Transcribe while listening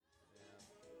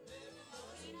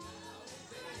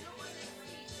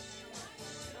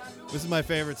This is my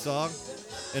favorite song,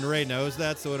 and Ray knows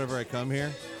that, so whenever I come here,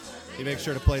 he makes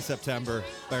sure to play September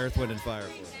by Earth, Wind, and Fire for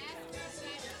me.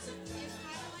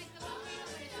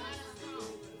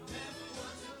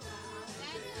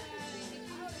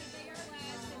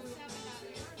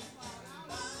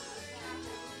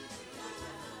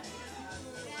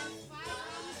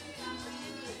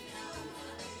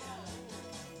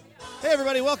 Hey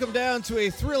everybody, welcome down to a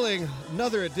thrilling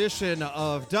another edition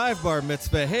of Dive Bar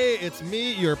Mitzvah. Hey, it's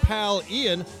me, your pal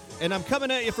Ian, and I'm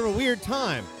coming at you from a weird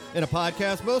time in a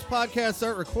podcast. Most podcasts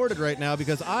aren't recorded right now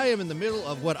because I am in the middle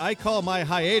of what I call my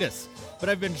hiatus. But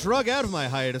I've been drug out of my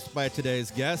hiatus by today's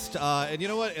guest, and you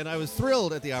know what? And I was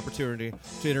thrilled at the opportunity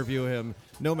to interview him,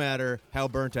 no matter how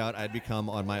burnt out I'd become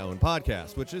on my own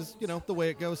podcast, which is, you know, the way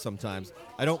it goes sometimes.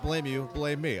 I don't blame you,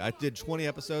 blame me. I did 20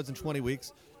 episodes in 20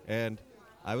 weeks, and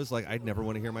I was like, I'd never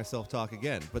want to hear myself talk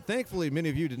again. But thankfully, many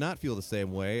of you did not feel the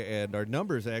same way, and our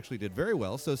numbers actually did very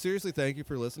well. So seriously, thank you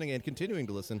for listening and continuing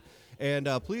to listen. And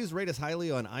please rate us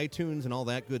highly on iTunes and all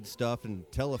that good stuff, and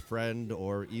tell a friend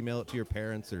or email it to your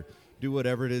parents or do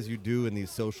whatever it is you do in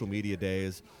these social media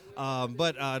days.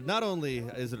 But not only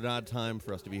is it an odd time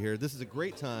for us to be here, this is a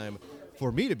great time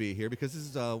for me to be here because this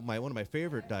is one of my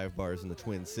favorite dive bars in the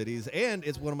Twin Cities, and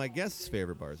it's one of my guests'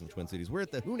 favorite bars in the Twin Cities. We're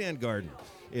at the Hunan Garden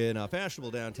in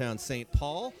fashionable downtown St.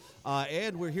 Paul,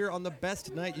 and we're here on the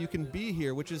best night you can be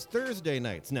here, which is Thursday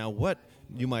nights. Now, what,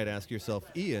 you might ask yourself,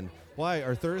 Ian, why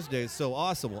are Thursdays so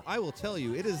awesome? Well, I will tell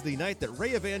you, it is the night that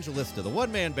Ray Evangelista, the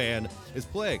one-man band, is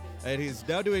playing, and he's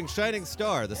now doing Shining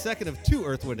Star, the second of 2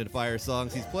 Earth, Wind, and Fire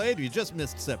songs he's played. You just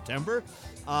missed September.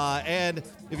 And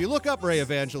if you look up Ray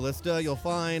Evangelista, you'll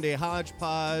find a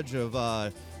hodgepodge of,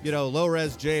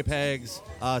 low-res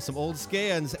JPEGs, some old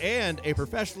scans, and a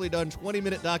professionally done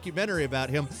 20-minute documentary about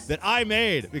him that I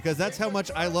made, because that's how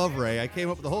much I love Ray. I came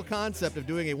up with the whole concept of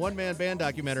doing a one-man band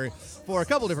documentary for a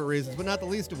couple different reasons, but not the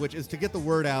least of which is to get the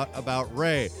word out about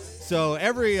Ray. So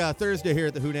every Thursday here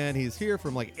at the Hunan, he's here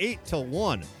from like 8 till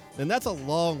 1, and that's a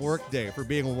long work day for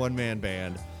being a one-man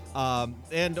band.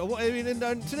 And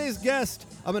today's guest,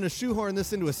 I'm going to shoehorn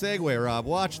this into a segue, Rob.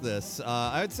 Watch this.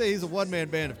 I would say he's a one-man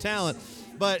band of talent,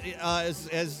 but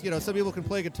as you know, some people can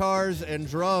play guitars and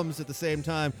drums at the same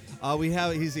time.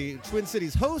 He's a Twin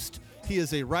Cities host. He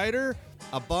is a writer,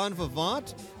 a bon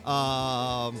vivant,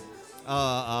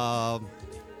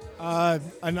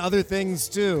 and other things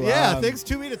too. Yeah, things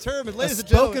to be determined. Ladies and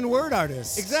spoken gentlemen, word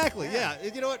artist. Exactly. Yeah.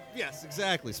 You know what? Yes,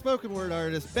 exactly. Spoken word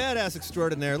artist, badass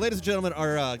extraordinaire. Ladies and gentlemen,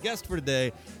 our guest for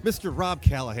today, Mr. Rob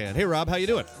Callahan. Hey, Rob, how you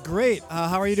doing? Great.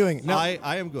 How are you doing? No,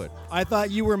 I am good. I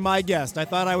thought you were my guest. I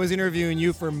thought I was interviewing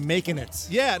you for making it.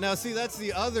 Yeah. Now, see, that's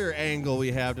the other angle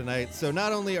we have tonight. So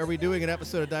not only are we doing an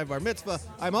episode of Dive Bar Mitzvah,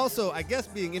 I'm also, I guess,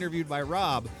 being interviewed by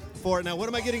Rob. Now, what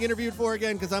am I getting interviewed for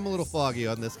again? Because I'm a little foggy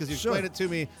on this, because you explained it to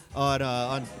me on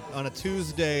a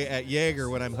Tuesday at Jaeger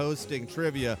when I'm hosting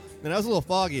trivia, and I was a little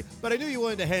foggy, but I knew you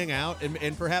wanted to hang out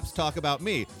and perhaps talk about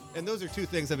me. And those are two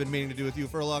things I've been meaning to do with you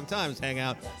for a long time, is hang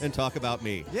out and talk about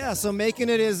me. Yeah, so Making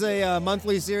It is a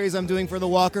monthly series I'm doing for The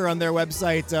Walker on their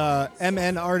website,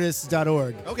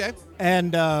 mnartists.org. Okay.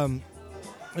 And,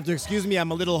 excuse me, I'm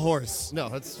a little hoarse. No,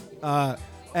 that's...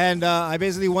 And I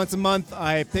basically, once a month,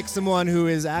 I pick someone who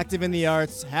is active in the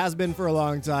arts, has been for a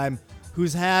long time,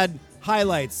 who's had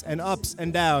highlights and ups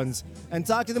and downs, and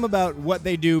talk to them about what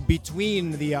they do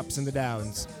between the ups and the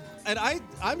downs. And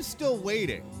I'm still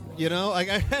waiting, you know? Like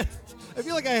I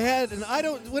feel like I had, and I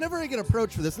don't, whenever I get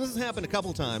approached for this, and this has happened a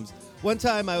couple times. One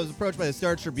time I was approached by the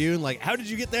Star Tribune, like, how did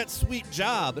you get that sweet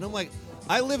job? And I'm like,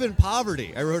 I live in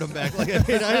poverty. I wrote him back. Like,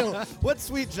 I don't. What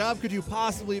sweet job could you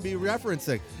possibly be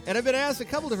referencing? And I've been asked a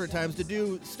couple different times to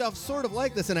do stuff sort of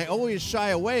like this, and I always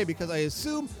shy away because I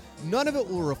assume none of it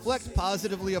will reflect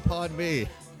positively upon me.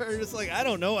 Or just like, I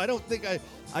don't know. I don't think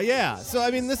yeah. So,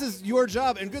 I mean, this is your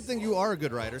job, and good thing you are a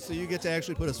good writer, so you get to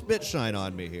actually put a spit shine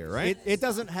on me here, right? It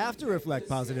doesn't have to reflect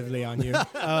positively on you.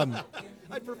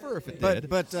 I'd prefer if it did.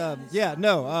 But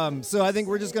so I think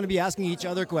we're just going to be asking each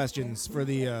other questions for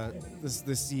the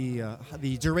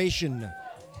duration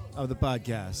of the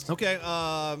podcast. Okay,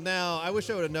 now I wish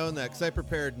I would have known that, because I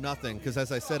prepared nothing, because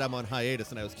as I said, I'm on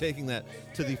hiatus, and I was taking that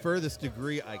to the furthest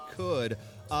degree I could.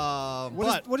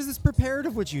 What is this prepared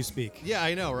of which you speak? Yeah,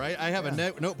 I know, right? I have a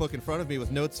notebook in front of me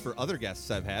with notes for other guests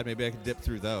I've had. Maybe I could dip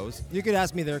through those. You could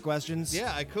ask me their questions.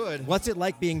 Yeah, I could. What's it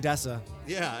like being Dessa?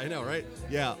 Yeah, I know, right?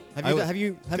 Yeah. Have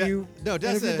you? No,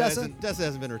 Dessa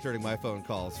hasn't been returning my phone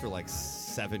calls for like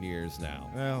 7 years now.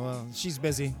 Oh, well, she's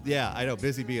busy. Yeah, I know,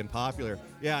 busy being popular.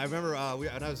 Yeah, I remember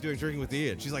when I was doing Drinking with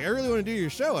Ian, she's like, I really want to do your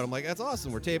show. And I'm like, that's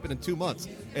awesome. We're taping in 2 months.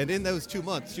 And in those 2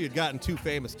 months, she had gotten too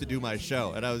famous to do my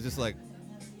show. And I was just like,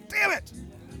 damn it!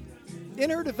 in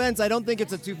her defense, I don't think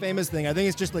it's a too famous thing. I think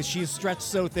it's just like she's stretched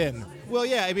so thin. Well,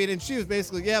 yeah, I mean, and she was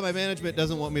basically, yeah, my management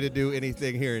doesn't want me to do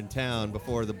anything here in town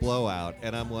before the blowout.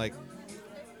 And I'm like,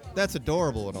 that's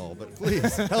adorable and all, but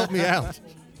please help me out.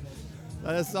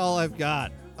 That's all I've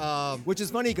got. Which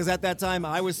is funny because at that time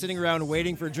I was sitting around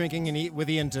waiting for Drinking and Eat with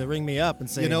Ian to ring me up and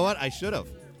say, you know what? I should have.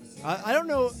 I don't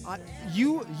know.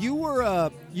 You were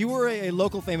a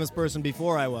local famous person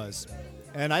before I was,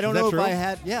 and I don't know if true? I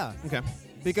had. Yeah. Okay.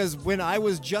 Because when I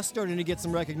was just starting to get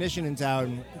some recognition in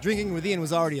town, Drinking with Ian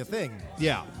was already a thing.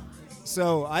 Yeah.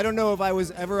 So I don't know if I was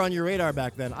ever on your radar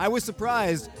back then. I was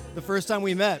surprised the first time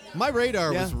we met. My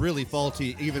radar Yeah. was really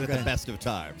faulty even at the best of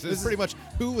times. It was pretty much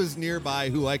who was nearby,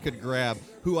 who I could grab,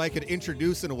 who I could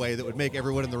introduce in a way that would make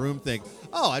everyone in the room think,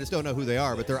 oh, I just don't know who they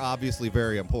are, but they're obviously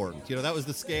very important. You know, that was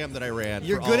the scam that I ran.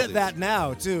 You're for good all at these. that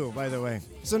now, too, by the way.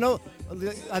 So, no,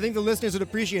 I think the listeners would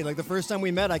appreciate it. Like, the first time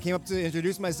we met, I came up to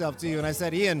introduce myself to you, and I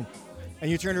said, Ian. And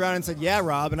you turned around and said, yeah,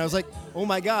 Rob. And I was like, oh,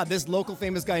 my God, this local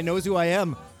famous guy knows who I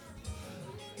am.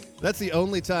 That's the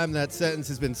only time that sentence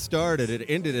has been started. It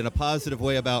ended in a positive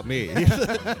way about me.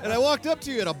 And I walked up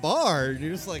to you at a bar, and you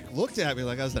just like looked at me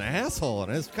like I was an asshole,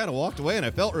 and I just kind of walked away, and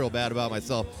I felt real bad about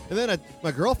myself. And then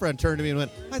my girlfriend turned to me and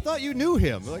went, "I thought you knew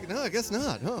him." I'm like, no, I guess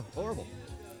not. Huh? Horrible.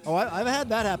 Oh, I've had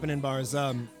that happen in bars.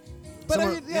 But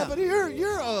somewhere- but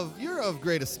you're of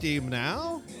great esteem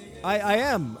now. I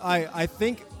am. I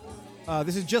think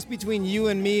this is just between you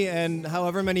and me and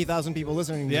however many thousand people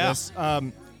listening to this.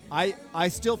 I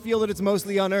still feel that it's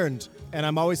mostly unearned, and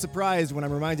I'm always surprised when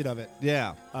I'm reminded of it.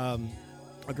 Yeah.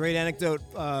 A great anecdote.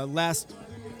 Last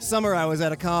summer, I was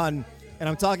at a con, and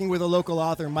I'm talking with a local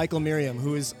author, Michael Merriam,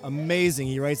 who is amazing.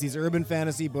 He writes these urban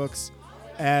fantasy books,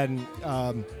 and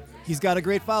he's got a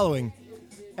great following.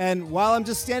 And while I'm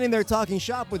just standing there talking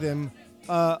shop with him,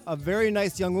 a very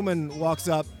nice young woman walks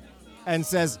up and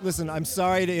says, listen, I'm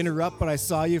sorry to interrupt, but I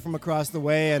saw you from across the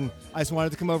way, and I just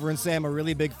wanted to come over and say I'm a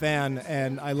really big fan,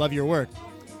 and I love your work.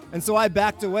 And so I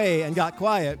backed away and got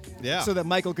quiet so that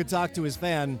Michael could talk to his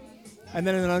fan. And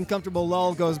then an uncomfortable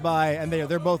lull goes by, and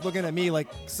they're both looking at me like,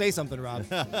 say something, Rob.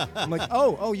 I'm like,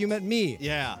 oh, you meant me.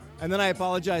 Yeah. And then I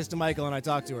apologized to Michael, and I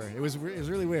talked to her. It was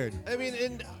really weird. I mean,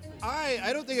 and I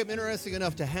don't think I'm interesting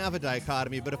enough to have a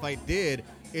dichotomy, but if I did,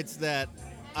 it's that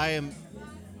I am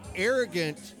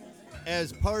arrogant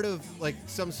as part of like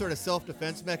some sort of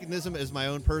self-defense mechanism as my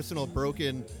own personal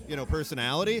broken,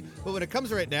 personality. But when it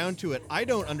comes right down to it, I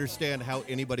don't understand how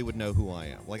anybody would know who I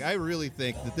am. Like, I really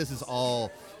think that this is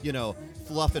all,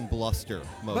 fluff and bluster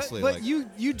mostly. But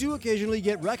you do occasionally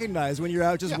get recognized when you're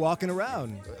out just walking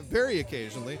around. Very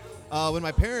occasionally. When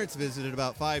my parents visited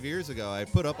about 5 years ago, I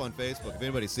put up on Facebook, if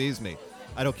anybody sees me,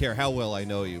 I don't care how well I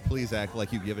know you, please act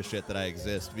like you give a shit that I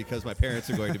exist, because my parents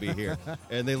are going to be here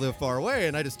and they live far away,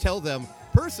 and I just tell them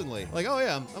personally, like, oh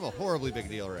yeah, I'm a horribly big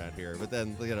deal around here, but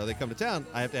then they come to town,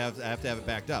 I have to have it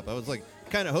backed up. I was like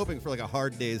kind of hoping for like a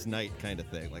Hard Day's Night kind of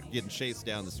thing, like getting chased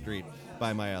down the street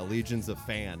by my legions of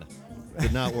fan.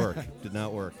 Did not work. Did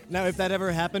not work. Now, if that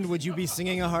ever happened, would you be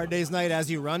singing A Hard Day's Night as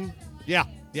you run? Yeah.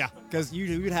 Because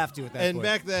you'd have to at that point. And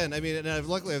back then, I mean, and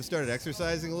luckily I've started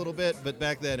exercising a little bit, but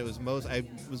back then I was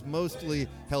mostly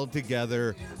held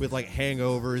together with like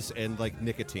hangovers and like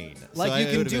nicotine. Like so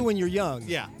you can do when you're young.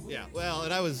 Yeah. Well,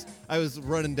 and I was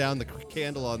running down the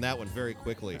candle on that one very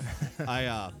quickly.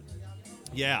 I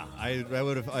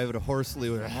would have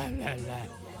hoarsely.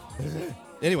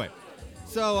 Anyway.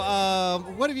 So,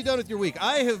 what have you done with your week?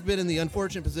 I have been in the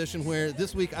unfortunate position where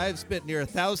this week I have spent near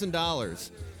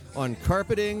 $1,000 on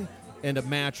carpeting and a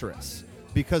mattress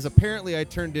because apparently I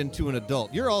turned into an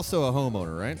adult. You're also a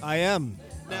homeowner, right? I am.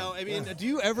 Now, I mean, do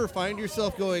you ever find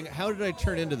yourself going, how did I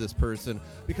turn into this person?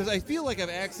 Because I feel like I've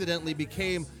accidentally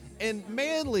became, and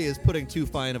manly is putting too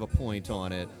fine of a point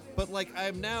on it, but like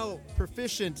I'm now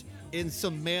proficient in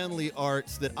some manly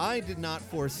arts that I did not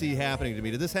foresee happening to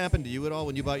me. Did this happen to you at all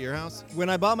when you bought your house? When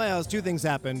I bought my house, two things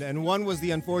happened, and one was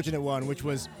the unfortunate one, which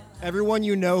was everyone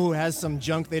you know who has some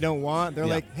junk they don't want, they're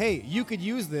like, hey, you could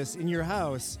use this in your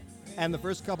house, and the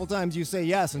first couple times you say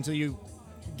yes until you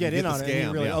get in on it, and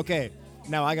you're really, okay,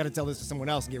 now I got to tell this to someone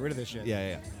else and get rid of this shit.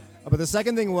 Yeah. But the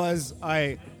second thing was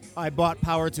I bought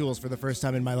power tools for the first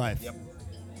time in my life. Yep.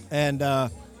 And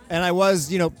I was,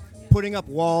 putting up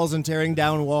walls and tearing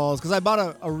down walls because I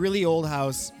bought a really old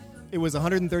house. It was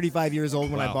 135 years old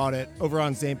when I bought it over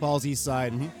on St. Paul's East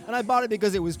Side. Mm-hmm. And I bought it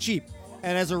because it was cheap.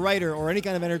 And as a writer or any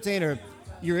kind of entertainer,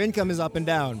 your income is up and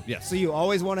down. Yes. So you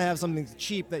always want to have something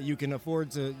cheap that you can afford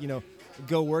to,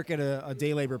 go work at a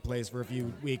day labor place for a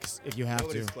few weeks if you have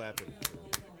Nobody's to. clapping.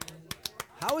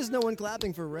 How is no one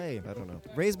clapping for Ray? I don't know.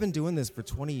 Ray's been doing this for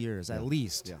 20 years, at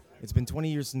least. Yeah. It's been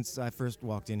 20 years since I first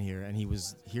walked in here, and he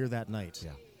was here that night.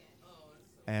 Yeah.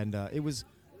 And it was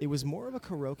more of a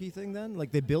karaoke thing then.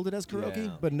 Like, they billed it as karaoke,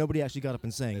 Yeah. but nobody actually got up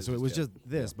and sang. It's So it just- was yeah. just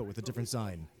this, but with a different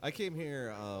sign. I came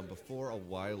here before a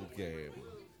wild game,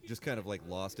 just kind of like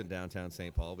lost in downtown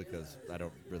St. Paul because I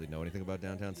don't really know anything about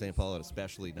downtown St. Paul, and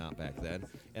especially not back then.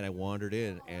 And I wandered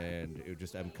in, and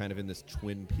I'm kind of in this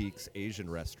Twin Peaks Asian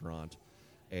restaurant,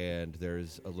 and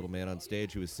there's a little man on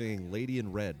stage who was singing "Lady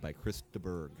in Red" by Chris de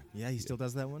Burgh. Yeah, he still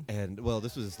does that one? And well,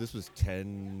 this was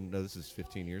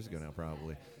 15 years ago now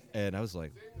probably. And I was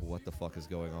like, what the fuck is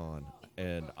going on?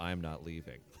 And I'm not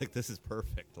leaving. Like, this is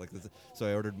perfect. Like, this. So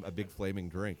I ordered a big flaming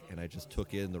drink, and I just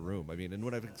took in the room. I mean, and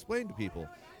when I've explained to people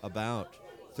about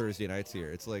Thursday nights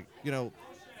here, it's like, you know,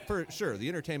 for sure, the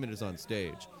entertainment is on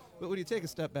stage. But when you take a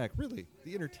step back, really,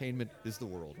 the entertainment is the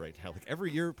world right now. Like,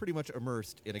 every year, pretty much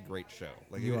immersed in a great show.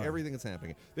 Like, You are. everything that's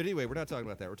happening. But anyway, we're not talking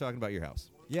about that. We're talking about your house.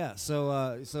 Yeah,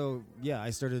 so yeah, I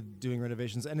started doing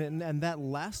renovations, and that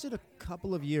lasted a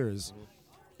couple of years.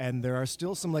 And there are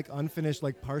still some like unfinished,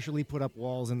 like partially put up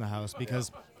walls in the house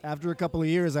because after a couple of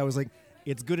years, I was like,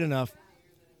 it's good enough.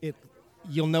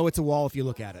 You'll know it's a wall if you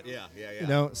look at it. Yeah. You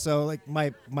know, so like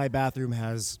my bathroom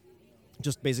has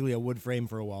just basically a wood frame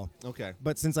for a wall. Okay.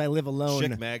 But since I live alone,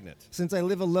 Chic magnet. since I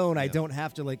live alone, I Yeah. don't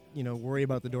have to like worry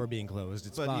about the door being closed.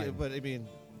 It's But fine. but I mean,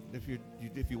 if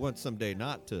you want someday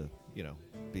not to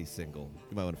be single,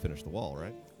 you might want to finish the wall,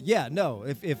 right? Yeah, no.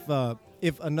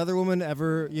 If another woman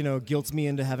ever guilts me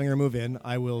into having her move in,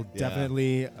 I will Yeah.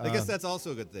 definitely. I guess that's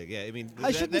also a good thing. Yeah, I mean,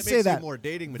 I shouldn't that say makes that. you more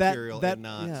dating That- material that- and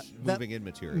not yeah, that moving in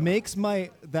material.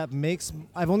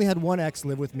 I've only had one ex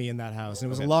live with me in that house, and it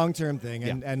was Okay. a long-term thing.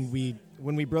 And Yeah. and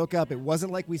when we broke up, it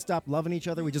wasn't like we stopped loving each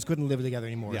other. We just couldn't live together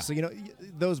anymore. Yeah. So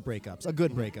those breakups, a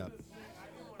good breakup.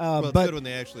 well, it's but good when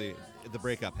the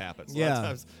breakup happens. A lot Yeah. of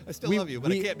times, I still We- love you,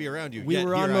 but I we- can't be around you. we yet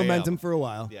were on here I am. momentum for a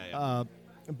while. Yeah.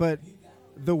 But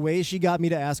the way she got me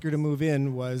to ask her to move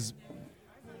in was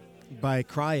by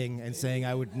crying and saying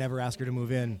I would never ask her to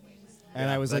move in. And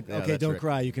Yeah, I was that- like, yeah, okay, that's don't right.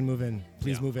 cry. You can move in.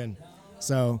 Please Yeah. move in.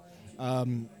 So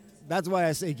that's why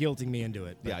I say guilting me into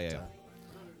it. Yeah, But, yeah.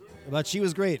 But she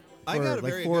was great I for got a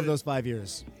like very 4 of good- those 5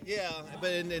 years. Yeah,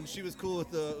 but and she was cool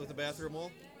with the bathroom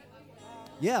wall.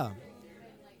 Yeah.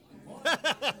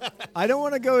 I don't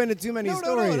want to go into too many No,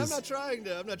 stories. and I'm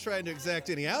not trying to exact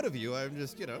any out of you. I'm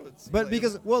just it's But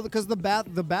because the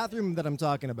bathroom that I'm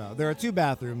talking about, there are 2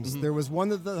 bathrooms. Mm-hmm. There was one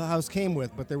that the house came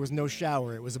with, but there was no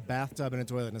shower. It was a bathtub and a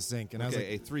toilet and a sink. And I was like,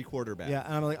 a 3/4 bath. yeah,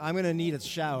 and I'm like, I'm gonna need a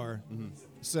shower. Mm-hmm.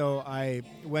 So I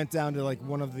went down to like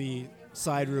one of the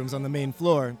side rooms on the main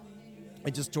floor. I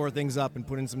just tore things up and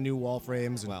put in some new wall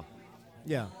frames. And, Wow.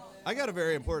 Yeah. I got a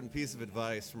very important piece of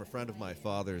advice from a friend of my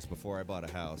father's before I bought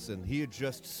a house, and he had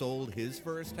just sold his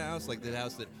first house, like the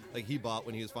house that he bought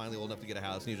when he was finally old enough to get a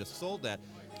house, and he just sold that.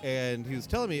 And he was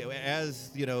telling me as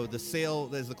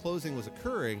the closing was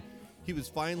occurring, he was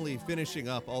finally finishing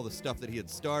up all the stuff that he had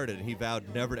started, and he vowed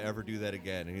never to ever do that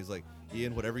again. And he's like,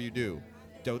 Ian, whatever you do,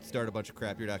 don't start a bunch of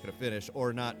crap you're not going to finish,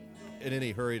 or not in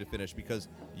any hurry to finish, because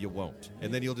you won't.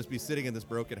 And then you'll just be sitting in this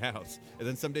broken house. And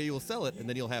then someday you'll sell it, and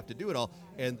then you'll have to do it all.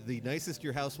 And the nicest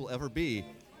your house will ever be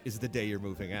is the day you're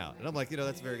moving out. And I'm like,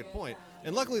 that's a very good point.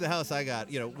 And luckily the house I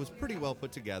got, was pretty well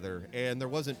put together, and there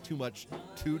wasn't too much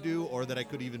to do or that I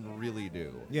could even really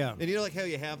do. Yeah. And like how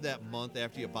you have that month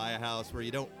after you buy a house where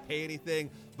you don't pay anything,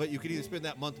 but you could either spend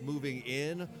that month moving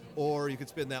in, or you could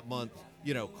spend that month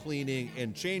cleaning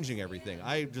and changing everything.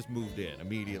 I just moved in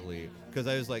immediately because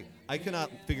I was like, I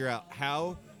cannot figure out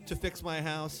how to fix my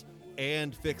house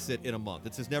and fix it in a month.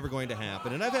 It's just never going to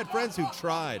happen. And I've had friends who've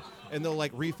tried, and they'll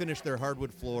refinish their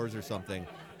hardwood floors or something,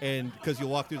 and because you'll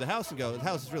walk through the house and go, the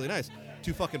house is really nice.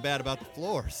 Too fucking bad about the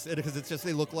floors, because it's just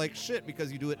they look like shit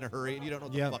because you do it in a hurry and you don't know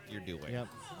what Yep. the fuck you're doing. Yep.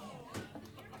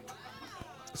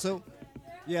 So,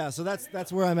 yeah, so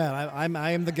that's where I'm at.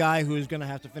 I am the guy who is going to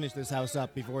have to finish this house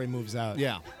up before he moves out.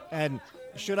 Yeah. And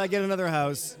should I get another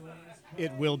house,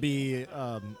 it will be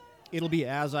it'll be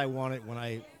as I want it when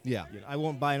I. Yeah. I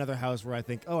won't buy another house where I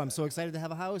think, oh, I'm so excited to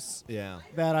have a house Yeah.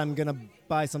 that I'm gonna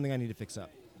buy something I need to fix up.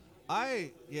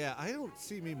 I don't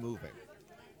see me moving.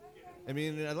 I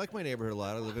mean, I like my neighborhood a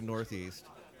lot. I live in Northeast,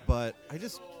 but I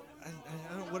don't.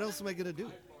 What else am I gonna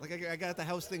do? Like, I got the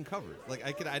house thing covered. Like,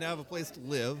 I now have a place to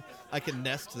live. I can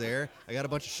nest there. I got a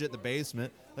bunch of shit in the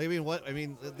basement. Like, I mean, what? I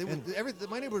mean,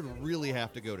 my neighborhood would really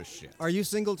have to go to shit. Are you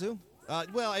single too?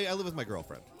 Well, I live with my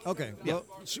girlfriend. Okay. Yeah.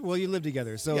 Well, you live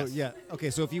together, so Yes. yeah. Okay,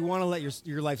 so if you want to let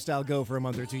your lifestyle go for a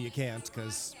month or two, you can't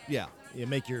because Yeah. you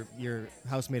make your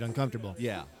housemate uncomfortable.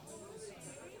 Yeah.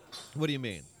 What do you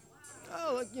mean?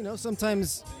 Oh,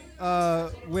 sometimes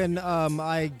when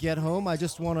I get home, I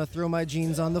just want to throw my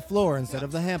jeans on the floor instead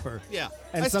of the hamper. Yeah.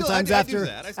 And I still- sometimes I do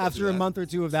that. I still after do a that. month or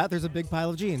two of that, there's a big pile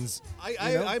of jeans.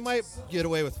 I might get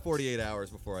away with 48 hours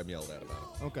before I'm yelled at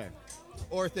about it. Okay.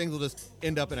 Or things will just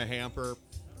end up in a hamper,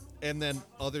 and then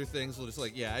other things will just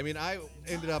I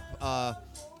ended up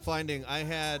finding I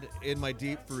had in my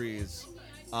deep freeze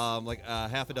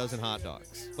half a dozen hot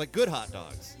dogs, like good hot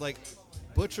dogs, like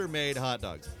butcher-made hot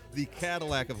dogs, the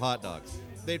Cadillac of hot dogs.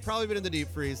 They'd probably been in the deep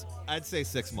freeze, I'd say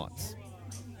 6 months.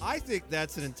 I think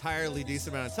that's an entirely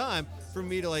decent amount of time for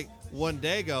me to one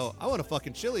day go, I want a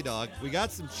fucking chili dog. We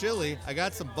got some chili, I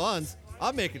got some buns.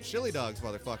 I'm making chili dogs,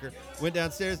 motherfucker. Went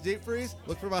downstairs, deep freeze,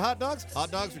 looked for my hot dogs. Hot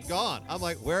dogs were gone. I'm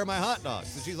like, where are my hot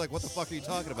dogs? And she's like, what the fuck are you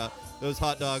talking about? Those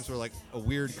hot dogs were like a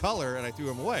weird color, and I threw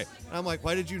them away. And I'm like,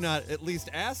 why did you not at least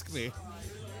ask me?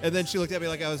 And then she looked at me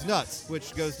like I was nuts,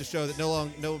 which goes to show that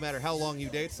no matter how long you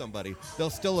date somebody, they'll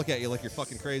still look at you like you're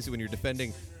fucking crazy when you're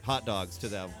defending hot dogs to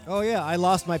them. Oh, yeah. I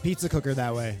lost my pizza cooker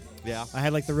that way. Yeah. I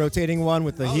had the rotating one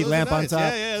with the heat those are lamp on nice. top.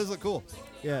 Yeah, those look cool.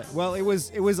 Yeah, well, it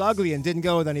was ugly and didn't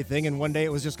go with anything, and one day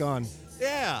it was just gone.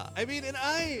 Yeah, I mean,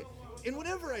 and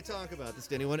whenever I talk about this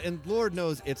to anyone, and Lord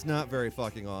knows it's not very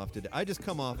fucking often, I just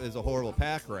come off as a horrible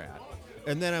pack rat.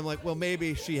 And then I'm like, well,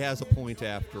 maybe she has a point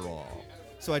after all.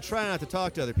 So I try not to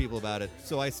talk to other people about it,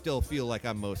 so I still feel like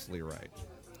I'm mostly right.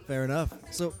 Fair enough.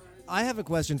 So I have a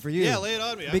question for you. Yeah, lay it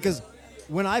on me. Because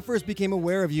when I first became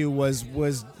aware of you was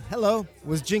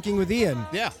Drinking with Ian.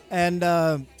 Yeah. And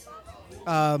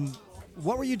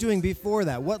what were you doing before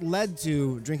that? What led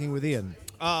to Drinking with Ian?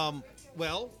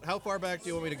 Well, how far back do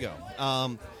you want me to go?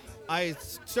 I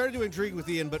started doing Drinking with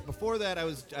Ian, but before that, I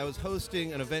was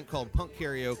hosting an event called Punk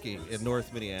Karaoke in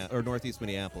Northeast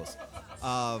Minneapolis.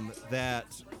 That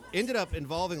ended up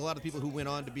involving a lot of people who went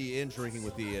on to be in Drinking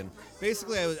with Ian.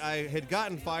 Basically, I had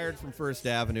gotten fired from First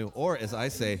Avenue, or as I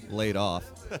say, laid off.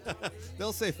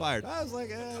 They'll say fired. I was like,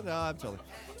 no, I'm totally.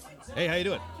 Hey, how you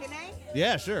doing? Can I?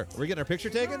 Yeah, sure. We're getting our picture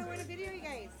taken? I want to video you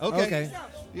guys. Okay.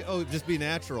 Yeah, oh, just be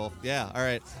natural. Yeah, all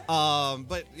right.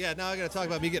 But yeah, now I got to talk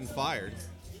about me getting fired.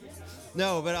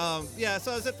 No, but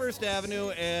so I was at First Avenue,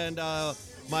 and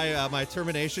my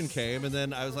termination came, and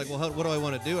then I was like, well, what do I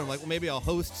want to do? And I'm like, well, maybe I'll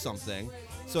host something.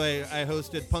 So I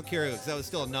hosted Punk Karaoke, because that was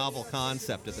still a novel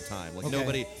concept at the time. Like,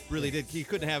 nobody really did. You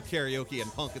couldn't have karaoke and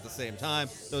punk at the same time.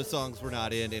 Those songs were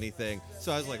not in anything.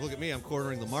 So I was like, look at me, I'm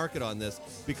cornering the market on this,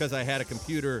 because I had a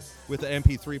computer with an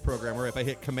MP3 program where if I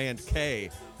hit Command K,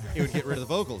 it would get rid of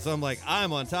the vocals. So I'm like,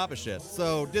 I'm on top of shit.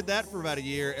 So did that for about a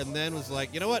year, and then was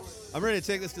like, you know what? I'm ready to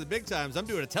take this to the big times. I'm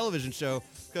doing a television show,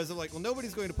 because I'm like, well,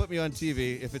 nobody's going to put me on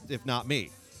TV if not me.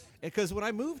 Because when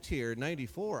I moved here in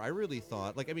 '94, I really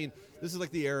thought, this is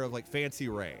like the era of Fancy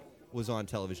Ray was on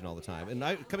television all the time.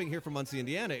 And coming here from Muncie,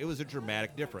 Indiana, it was a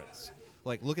dramatic difference.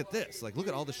 Look at this. Look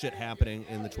at all the shit happening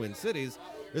in the Twin Cities.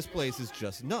 This place is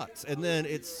just nuts. And then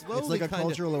it slowly It's like a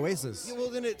cultural oasis. Yeah, well,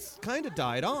 then it's kind of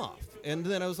died off. And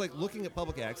then I was looking at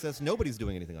public access. Nobody's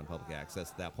doing anything on public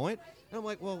access at that point. And I'm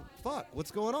like, well, fuck,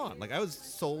 what's going on? I was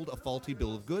sold a faulty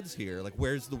bill of goods here.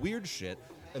 Where's the weird shit?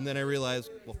 And then I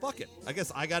realized, well, fuck it. I guess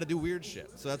I got to do weird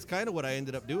shit. So that's kind of what I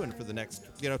ended up doing for the next,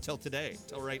 till today,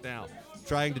 till right now,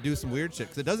 trying to do some weird shit.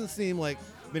 Because it doesn't seem like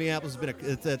Minneapolis has been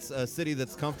it's a city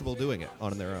that's comfortable doing it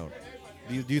on their own.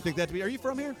 Do you think that to be? Are you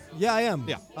from here? Yeah, I am.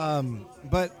 Yeah.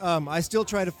 But I still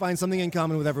try to find something in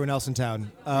common with everyone else in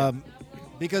town.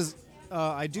 Because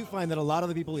I do find that a lot of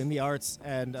the people in the arts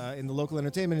and in the local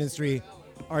entertainment industry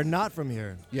are not from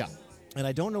here. Yeah. And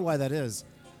I don't know why that is.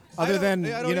 I Other don't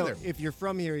than, either. if you're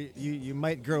from here, you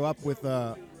might grow up with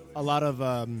a lot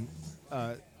of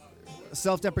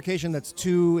self-deprecation that's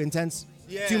too intense,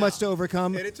 too much to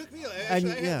overcome. And it took me, I And,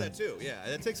 had yeah. that too. Yeah,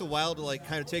 it takes a while to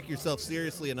kind of take yourself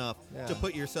seriously enough to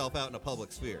put yourself out in a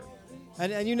public sphere.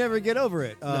 And you never get over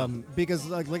it. Because,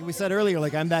 like we said earlier,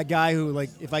 I'm that guy who,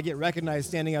 if I get recognized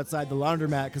standing outside the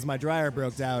laundromat because my dryer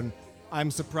broke down,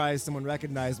 I'm surprised someone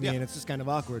recognized me, Yeah. and it's just kind of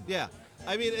awkward. Yeah.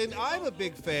 And I'm a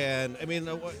big fan. And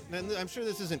I'm sure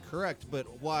this isn't correct, but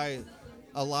why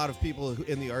a lot of people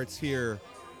in the arts here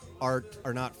are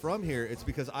not from here, it's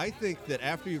because I think that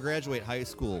after you graduate high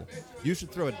school, you should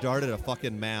throw a dart at a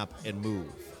fucking map and move.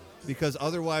 Because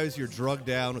otherwise you're drugged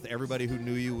down with everybody who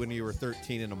knew you when you were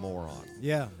 13 and a moron.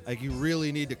 Yeah. You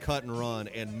really need to cut and run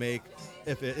and make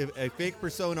if a fake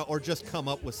persona, or just come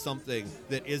up with something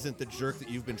that isn't the jerk that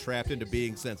you've been trapped into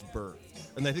being since birth.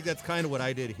 And I think that's kind of what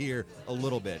I did here a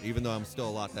little bit, even though I'm still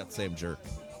a lot that same jerk.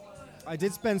 I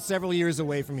did spend several years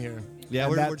away from here. Yeah,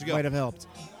 and where'd you go? Might have helped.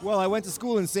 Well, I went to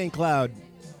school in St. Cloud.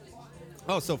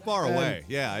 Oh, so far away.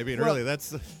 Yeah, well, really,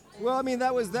 that's... Well, I mean,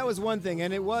 that was one thing,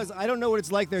 and it was. I don't know what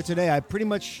it's like there today. I pretty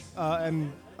much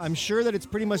I'm sure that it's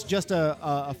pretty much just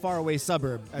a faraway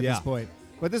suburb at Yeah. this point.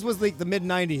 But this was like the mid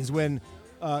 '90s when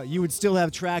you would still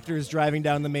have tractors driving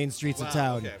down the main streets of Wow,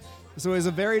 town. okay. So it was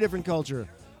a very different culture.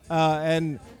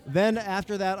 And then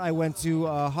after that, I went to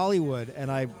Hollywood,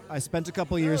 and I spent a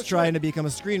couple years sure. trying to become a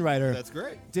screenwriter. That's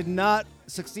great. Did not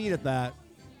succeed at that.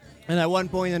 And at one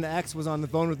point, an ex was on the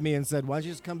phone with me and said, "Why don't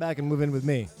you just come back and move in with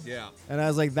me?" Yeah. And I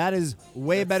was like, "That is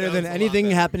way That better than sounds a lot anything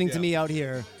better. happening to Yeah. me out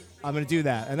here. I'm going to do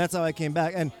that." And that's how I came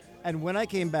back. And when I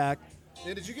came back,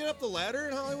 And did you get up the ladder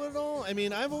in Hollywood at all? I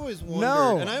mean, I've always wondered.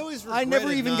 no, And I always I never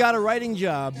regretted even not- got a writing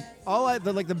job.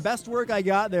 The best work I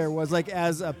got there was like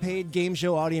as a paid game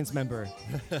show audience member,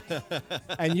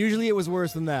 and usually it was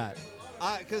worse than that.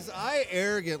 Because I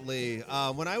arrogantly,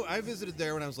 when I visited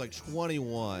there when I was like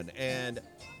 21, and,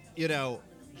 you know,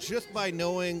 just by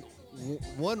knowing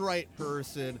one right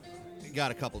person, got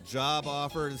a couple job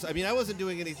offers. I mean, I wasn't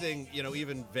doing anything, you know,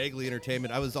 even vaguely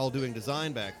entertainment. I was all doing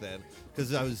design back then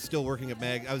because I was still working at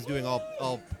I was doing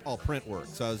all print work,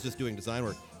 so I was just doing design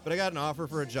work. But I got an offer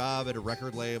for a job at a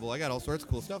record label. I got all sorts of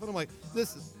cool stuff, and I'm like,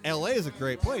 LA is a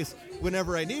great place.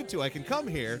 Whenever I need to, I can come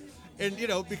here and, you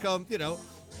know, become, you know,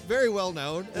 very well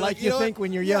known. And Like you know think what?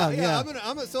 when you're young, yeah.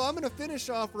 I'm gonna finish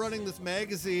off running this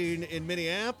magazine in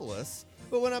Minneapolis.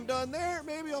 But when I'm done there,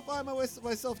 maybe I'll find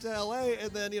myself to LA,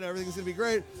 and then, you know, everything's gonna be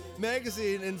great.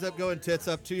 Magazine ends up going tits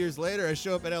up 2 years later. I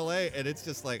show up in LA, and it's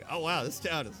just like, oh wow, this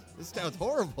town's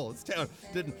horrible. This town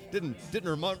didn't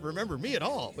remember me at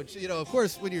all. But, you know, of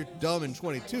course, when you're dumb and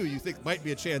 22, you think might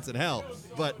be a chance in hell.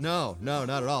 But no, not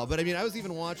at all. But I mean, I was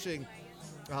even watching.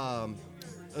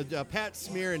 Pat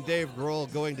Smear and Dave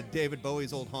Grohl going to David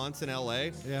Bowie's old haunts in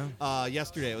L.A. Yeah.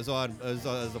 Yesterday, it was as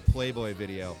a Playboy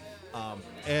video,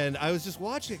 and I was just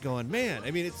watching it, going, man.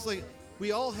 I mean, it's like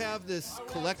we all have this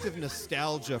collective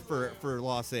nostalgia for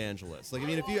Los Angeles. Like, I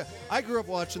mean, I grew up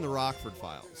watching the Rockford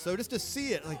Files, so just to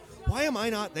see it, like, why am I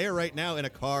not there right now in a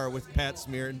car with Pat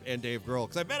Smear and Dave Grohl?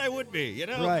 Because I bet I would be, you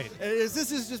know? Right. And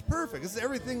this is just perfect. This is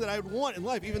everything that I would want in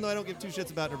life, even though I don't give two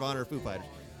shits about Nirvana or Foo Fighters.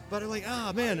 But I'm like,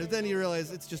 man, and then you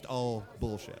realize it's just all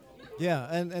bullshit.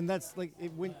 Yeah, and that's like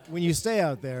when you stay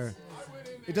out there,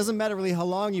 it doesn't matter really how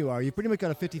long you are. You pretty much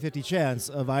got a 50-50 chance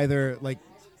of either like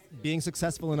being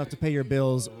successful enough to pay your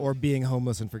bills or being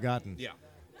homeless and forgotten. Yeah.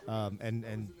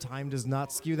 And time does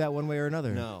not skew that one way or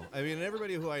another. No. I mean,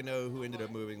 everybody who I know who ended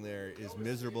up moving there is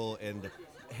miserable and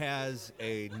has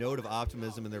a note of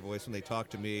optimism in their voice when they talk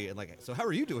to me. And like, so how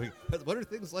are you doing? What are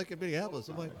things like in Minneapolis?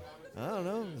 I'm like, I don't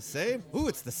know, the same? Ooh,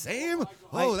 it's the same?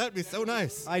 Oh, that'd be so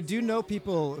nice. I do know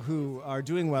people who are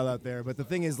doing well out there, but the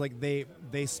thing is, like, they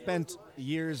spent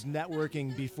years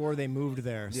networking before they moved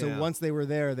there. So Yeah. once they were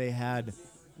there, they had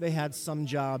some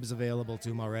jobs available to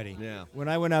them already. Yeah. When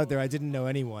I went out there, I didn't know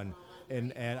anyone,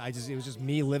 and it was just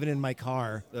me living in my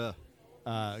car,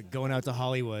 going out to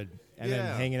Hollywood, and Yeah.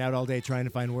 then hanging out all day trying to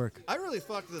find work. I really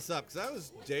fucked this up because I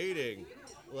was dating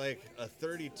like a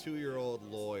 32-year-old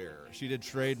lawyer. She did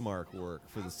trademark work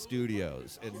for the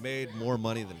studios and made more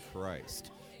money than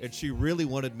Christ. And she really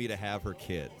wanted me to have her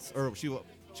kids, or she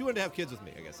wanted to have kids with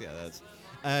me. I guess, yeah, that's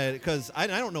because I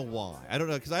don't know why. I don't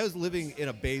know, because I was living in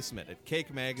a basement at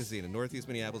Cake Magazine in Northeast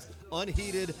Minneapolis,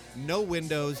 unheated, no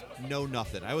windows, no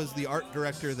nothing. I was the art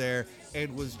director there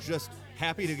and was just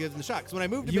happy to give them the shot. Because when I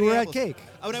moved to You were at Minneapolis,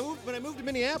 Cake. When I moved to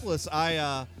Minneapolis,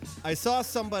 I saw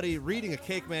somebody reading a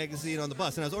Cake magazine on the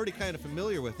bus, and I was already kind of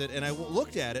familiar with it. And I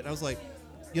looked at it, and I was like,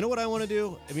 you know what I want to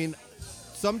do? I mean,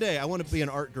 someday I want to be an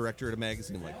art director at a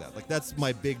magazine like that. Like, that's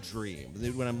my big dream.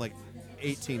 When I'm like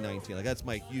 18, 19, like that's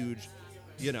my huge,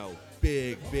 you know,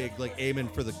 big, like aiming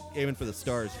for the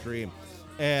stars dream.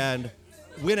 And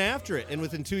went after it, and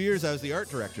within 2 years, I was the art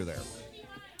director there.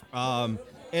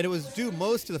 And it was due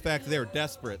most to the fact that they were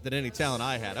desperate than any talent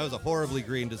I had. I was a horribly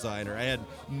green designer. I had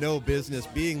no business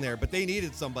being there, but they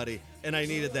needed somebody, and I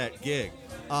needed that gig.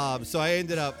 So I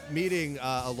ended up meeting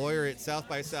a lawyer at South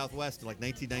by Southwest in like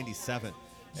 1997.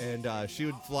 And she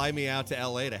would fly me out to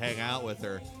L.A. to hang out with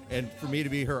her. And for me to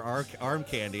be her arm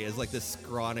candy as like this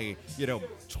scrawny, you know,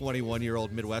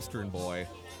 21-year-old Midwestern boy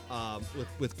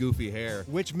with goofy hair.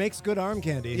 Which makes good arm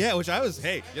candy. Yeah, which I was,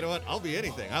 hey, you know what? I'll be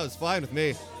anything. I was fine with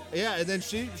me. Yeah, and then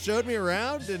she showed me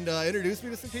around and introduced me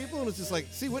to some people, and was just like,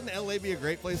 see, wouldn't L.A. be a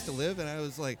great place to live? And I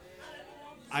was like,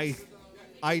 I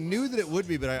I knew that it would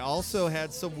be, but I also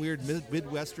had some weird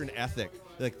Midwestern ethic.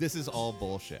 Like, this is all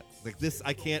bullshit. Like, this,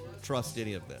 I can't trust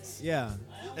any of this. Yeah.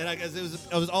 And I guess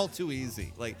it was all too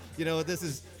easy. Like,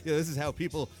 this is how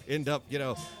people end up,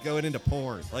 going into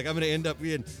porn. Like, I'm going to end up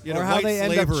being, or how white they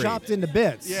slavery. end up chopped into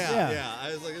bits. Yeah.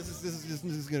 I was like, this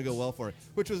is going to go well for me.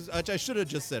 Which I should have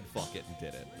just said fuck it and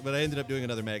did it. But I ended up doing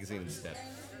another magazine instead.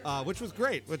 Which was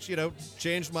great, which,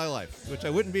 changed my life, which I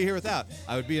wouldn't be here without.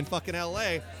 I would be in fucking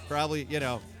L.A., probably,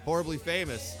 horribly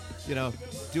famous,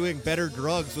 doing better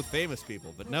drugs with famous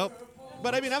people. But nope.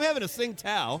 But, I mean, I'm having a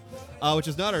Tsingtao, which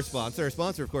is not our sponsor. Our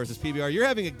sponsor, of course, is PBR. You're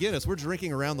having a Guinness. We're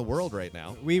drinking around the world right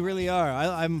now. We really are.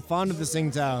 I'm fond of the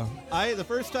Tsingtao. The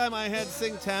first time I had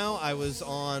Tsingtao, I was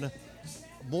on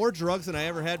more drugs than I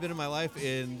ever had been in my life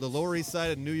in the Lower East Side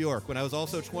of New York when I was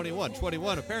also 21.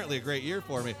 21, apparently a great year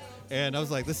for me. And I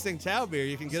was like, this Tsingtao beer,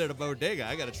 you can get at a bodega.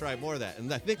 I got to try more of that.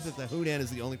 And I think that the Hunan is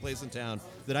the only place in town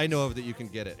that I know of that you can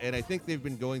get it. And I think they've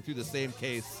been going through the same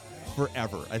case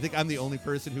forever. I think I'm the only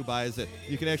person who buys it.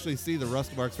 You can actually see the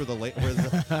rust marks where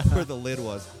where the lid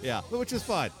was. Yeah, which is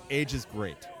fine. Age is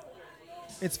great.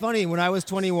 It's funny, when I was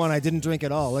 21, I didn't drink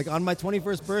at all. Like, on my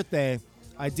 21st birthday,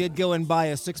 I did go and buy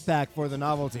a 6-pack for the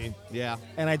novelty. Yeah.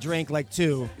 And I drank like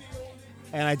 2.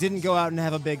 And I didn't go out and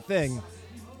have a big thing.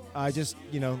 I just,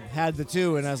 had the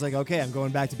 2, and I was like, okay, I'm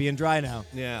going back to being dry now.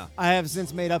 Yeah. I have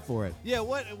since made up for it. Yeah,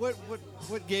 what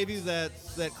gave you that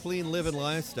clean living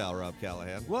lifestyle, Rob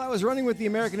Callahan? Well, I was running with the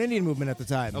American Indian movement at the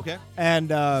time. Okay.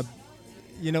 And, among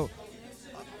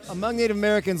Native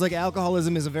Americans, like,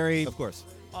 alcoholism is a very... Of course.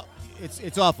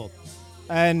 It's awful.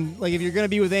 And, like, if you're going to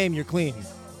be with AIM, you're clean.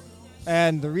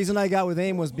 And the reason I got with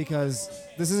AIM was because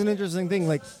this is an interesting thing.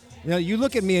 Like, you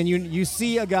look at me and you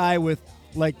see a guy with,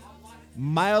 like,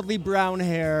 mildly brown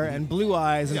hair and blue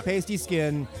eyes and pasty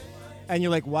skin, and you're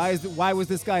like, why was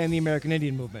this guy in the American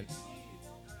Indian movement?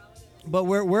 But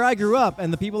where I grew up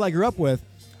and the people I grew up with,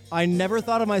 I never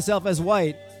thought of myself as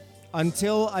white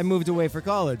until I moved away for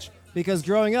college. Because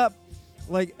growing up,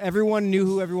 like, everyone knew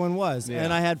who everyone was. Yeah.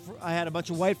 And I had a bunch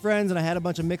of white friends and I had a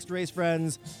bunch of mixed race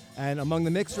friends. And among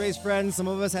the mixed race friends, some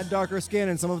of us had darker skin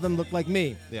and some of them looked like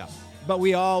me. Yeah. But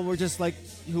we all were just like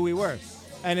who we were.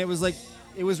 And it was like,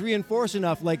 it was reinforced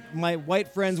enough, like, my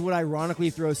white friends would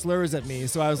ironically throw slurs at me.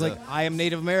 So I was like, I am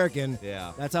Native American.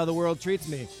 Yeah. That's how the world treats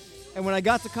me. And when I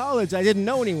got to college, I didn't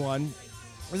know anyone.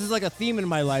 This is like a theme in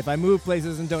my life. I move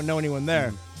places and don't know anyone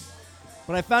there.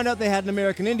 But I found out they had an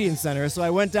American Indian Center, so I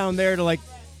went down there to, like,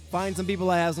 find some people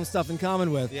I have some stuff in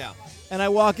common with. Yeah. And I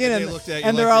walk in, And they looked at you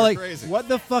and they're like all you're like, crazy. what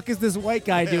the fuck is this white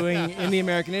guy doing in the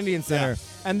American Indian Center?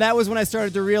 Yeah. And that was when I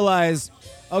started to realize,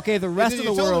 okay, the rest of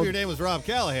the You told world... him your name was Rob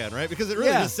Callahan, right? Because it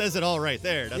really Yeah. just says it all right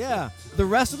there. That's The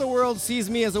rest of the world sees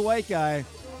me as a white guy.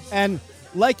 And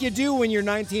like you do when you're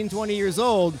 19, 20 years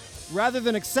old, rather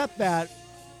than accept that,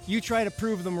 you try to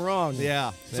prove them wrong.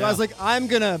 Yeah. So I was like, I'm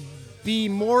going to be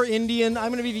more Indian.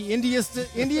 I'm going to be the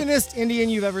Indianest Indian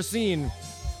you've ever seen.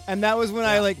 And that was when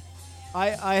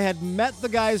I had met the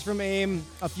guys from AIM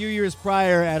a few years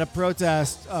prior at a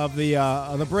protest of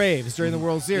the Braves during the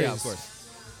World Series. Yeah, of course.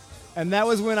 And that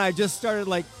was when I just started,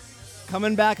 like,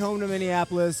 coming back home to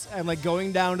Minneapolis and, like,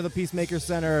 going down to the Peacemaker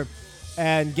Center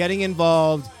and getting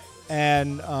involved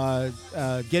and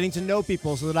getting to know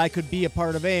people so that I could be a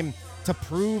part of AIM to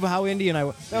prove how Indian I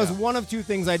was. That was one of 2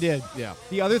 things I did. Yeah.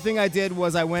 The other thing I did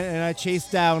was I went and I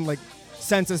chased down, like,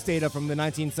 census data from the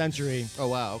 19th century Oh,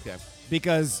 wow. Okay.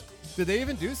 because... Did they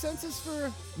even do census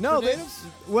for No, they, natives?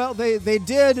 well, they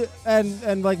did,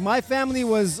 and like, my family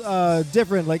was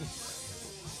different. Like,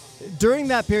 during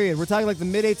that period, we're talking like the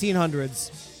mid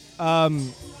 1800s.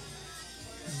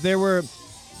 There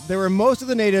were most of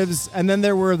the natives, and then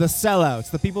there were the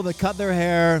sellouts, the people that cut their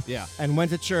hair Yeah. and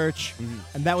went to church,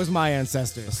 and that was my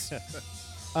ancestors.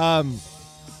 And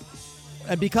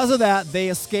because of that, they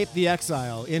escaped the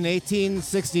exile. In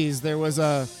 1860s, there was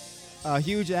a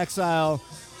huge exile.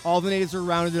 All the natives were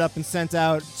rounded up and sent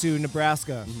out to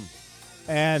Nebraska.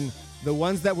 And the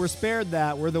ones that were spared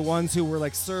that were the ones who were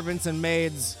like servants and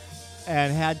maids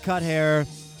and had cut hair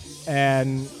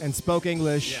and spoke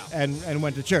English and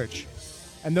went to church.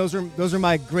 And those are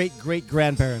my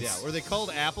great-great-grandparents. Yeah. Were they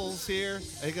called apples here? I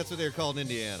think that's what they were called in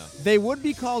Indiana. They would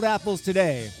be called apples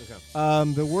today.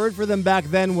 Okay. The word for them back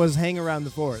then was hang around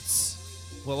the forts.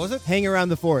 What was it? Hang around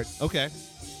the fort. Okay.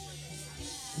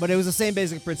 But it was the same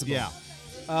basic principle. Yeah.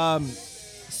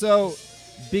 So,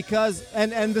 because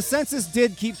and the census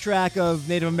did keep track of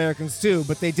Native Americans too,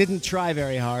 but they didn't try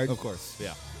very hard. Of course.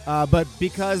 Yeah. But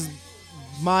because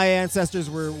my ancestors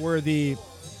were the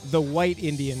white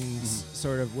Indians,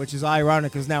 sort of, which is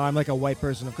ironic because now I'm like a white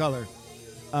person of color.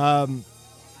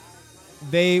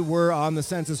 they were on the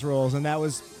census rolls, and that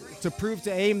was to prove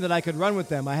to AIM that I could run with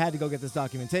them. I had to go get this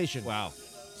documentation. Wow.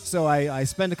 So I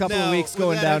spent a couple of weeks going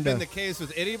would that down have to. been the case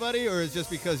with anybody, or is it just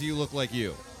because you look like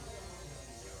you?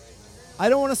 I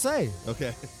don't want to say.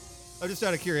 Okay. I'm just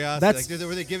out of curiosity. That's- Like,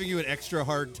 were they giving you an extra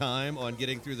hard time on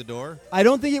getting through the door? I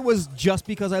don't think it was just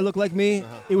because I look like me.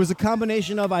 It was a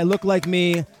combination of I look like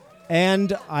me,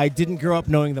 and I didn't grow up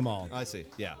knowing them all. I see.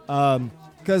 Yeah.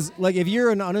 Because, like, if you're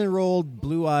an unenrolled,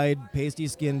 blue-eyed,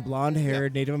 pasty-skinned,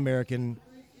 blonde-haired Native American,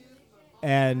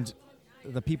 and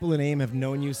the people in AIM have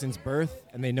known you since birth,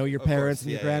 and they know your Of parents course.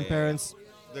 and your Yeah, yeah, yeah. grandparents,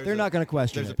 There's they're not going to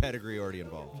question There's it. a pedigree already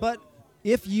involved. But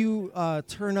if you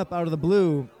turn up out of the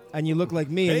blue and you look like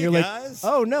me, and Hey, you're guys.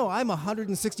 like, oh, no, I'm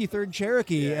 163rd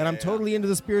Cherokee, Yeah, and I'm yeah, totally into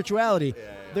the spirituality, yeah.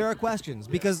 there are questions,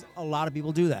 because a lot of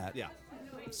people do that. Yeah.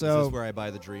 This So, is where I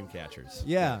buy the dream catchers.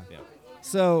 yeah. Yeah.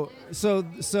 So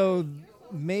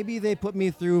maybe they put me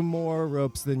through more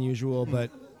ropes than usual, but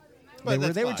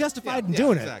But they were fine. justified in Yeah,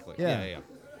 doing exactly. it. Yeah, yeah.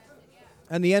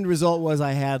 And the end result was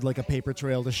I had like a paper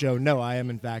trail to show, no, I am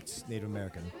in fact Native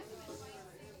American.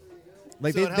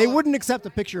 Like So how they long- wouldn't accept a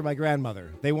picture of my grandmother.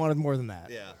 They wanted more than that.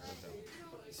 Yeah. Okay.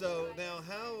 So now,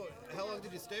 how long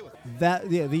did you stay with them?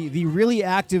 The really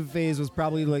active phase was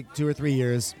probably like 2 or 3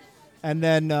 years, and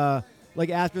then like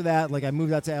after that, like I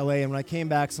moved out to LA, and when I came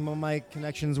back, some of my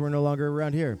connections were no longer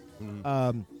around here.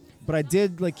 But I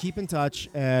did like keep in touch,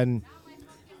 and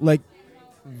like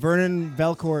Vernon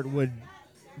Belcourt would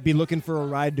be looking for a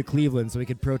ride to Cleveland so he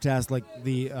could protest like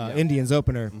the Indians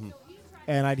opener,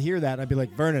 and I'd hear that, and I'd be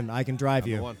like, Vernon, I can drive I'm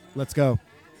the you. one. Let's go.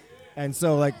 And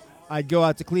so like I'd go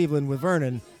out to Cleveland with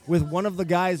Vernon, with one of the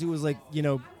guys who was like, you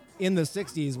know, in the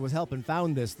 60s was helping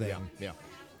found this thing, Yeah.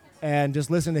 and just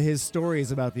listen to his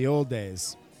stories about the old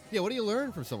days. Yeah. What do you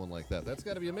learn from someone like that? That's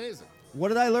got to be amazing. What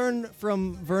did I learn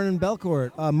from Vernon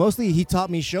Belcourt? Mostly he taught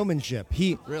me showmanship.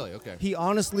 Really? Okay. He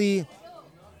honestly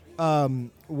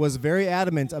was very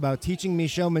adamant about teaching me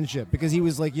showmanship, because he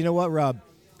was like, you know what, Rob,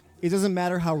 it doesn't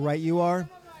matter how right you are.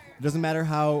 It doesn't matter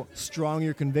how strong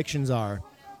your convictions are.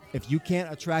 If you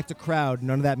can't attract a crowd,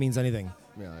 none of that means anything.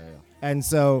 Yeah. And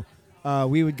so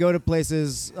we would go to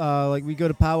places, like we'd go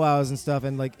to powwows and stuff,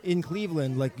 and like in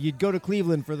Cleveland, like you'd go to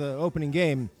Cleveland for the opening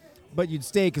game, but you'd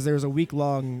stay because there was a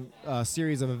week-long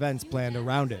series of events planned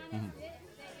around it.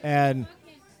 And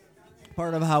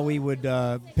part of how we would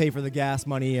pay for the gas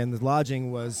money and the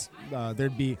lodging was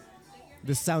there'd be,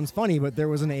 this sounds funny, but there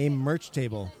was an AIM merch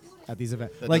table at these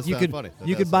events. That Like does you sound could funny. That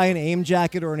you does could buy an AIM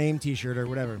jacket or an AIM T-shirt or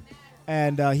whatever,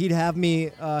 and he'd have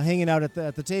me hanging out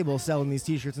at the table selling these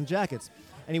T-shirts and jackets,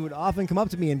 and he would often come up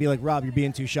to me and be like, Rob, you're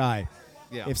being too shy.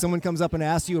 Yeah. If someone comes up and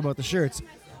asks you about the shirts,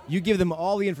 you give them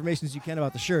all the information you can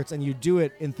about the shirts, and you do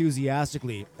it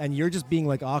enthusiastically, and you're just being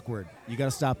like awkward. You got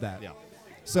to stop that. Yeah.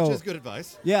 So Which is good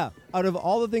advice. yeah, out of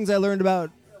all the things I learned about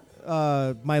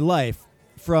my life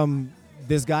from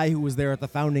this guy who was there at the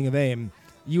founding of AIM,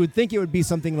 you would think it would be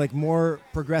something like more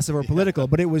progressive or political,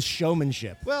 but it was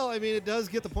showmanship. Well, I mean, it does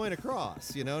get the point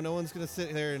across. You know, no one's going to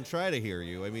sit there and try to hear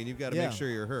you. I mean, you've got to Yeah. make sure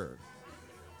you're heard.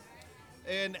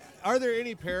 And are there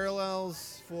any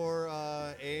parallels for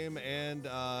AIM and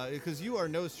because you are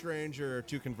no stranger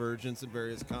to convergence and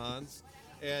various cons,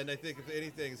 and I think if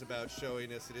anything is about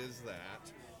showiness, it is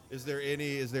that. Is there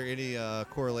any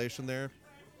correlation there?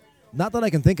 Not that I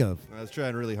can think of. I was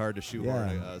trying really hard to shoehorn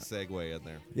Yeah. a segue in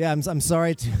there. Yeah, I'm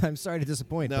sorry to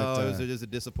disappoint. No, but, it was a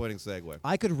disappointing segue.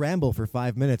 I could ramble for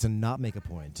 5 minutes and not make a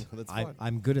point. That's fine.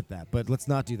 I'm good at that, but let's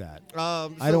not do that. I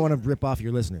So- don't want to rip off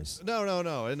your listeners. No,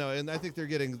 and I think they're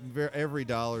getting every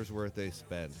dollar's worth they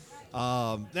spend.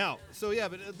 Now, so yeah,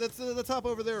 but let's hop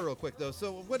over there real quick though.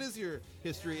 So, what is your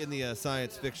history in the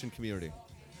science fiction community?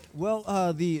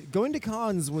 Well, the going to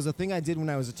cons was a thing I did when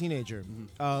I was a teenager,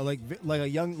 like a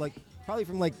young, like probably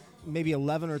from like maybe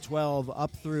 11 or 12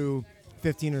 up through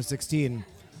 15 or 16.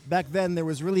 Back then, there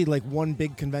was really like one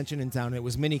big convention in town. And it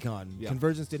was MiniCon. Yeah.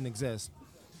 Convergence didn't exist,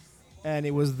 and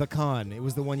it was the con. It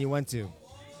was the one you went to.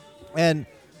 And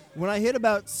when I hit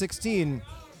about 16,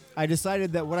 I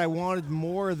decided that what I wanted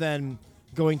more than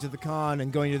going to the con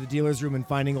and going to the dealer's room and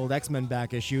finding old X-Men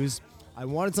back issues, I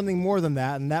wanted something more than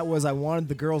that, and that was I wanted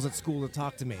the girls at school to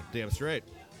talk to me. Damn straight.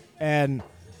 And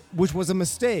which was a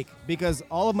mistake, because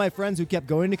all of my friends who kept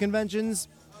going to conventions,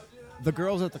 the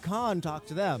girls at the con talked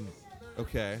to them.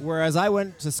 Okay. Whereas I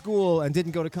went to school and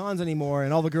didn't go to cons anymore,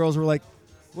 and all the girls were like,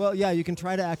 well, yeah, you can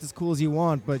try to act as cool as you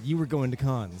want, but you were going to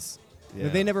cons. Yeah.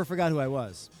 They never forgot who I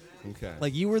was. Okay.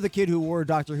 Like, you were the kid who wore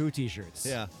Doctor Who t-shirts.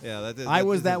 yeah. I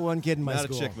was isn't- that one kid in my not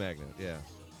school. a chick magnet. Yeah.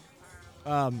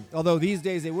 Although these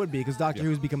days they would be, because Doctor Yeah.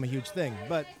 Who's become a huge thing.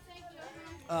 But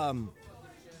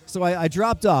so I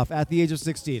dropped off at the age of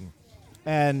 16,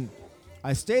 and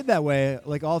I stayed that way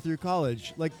like all through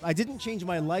college. Like I didn't change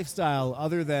my lifestyle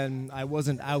other than I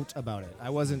wasn't out about it. I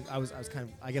was kind of,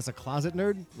 I guess, a closet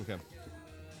nerd. Okay.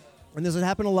 And this would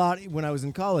happen a lot when I was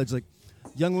in college. Like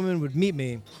young women would meet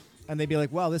me and they'd be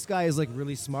like, wow, this guy is like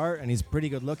really smart and he's pretty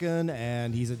good looking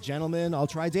and he's a gentleman. I'll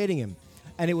try dating him.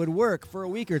 And it would work for a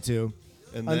week or two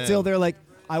until they're like,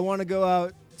 I want to go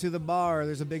out to the bar.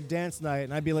 There's a big dance night.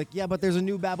 And I'd be like, yeah, but there's a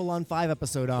new Babylon 5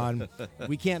 episode on.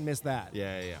 We can't miss that.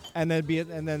 Yeah. And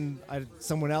then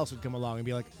someone else would come along and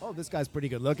be like, oh, this guy's pretty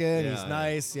good looking. He's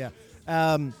nice. Yeah.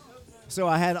 So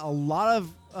I had a lot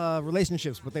of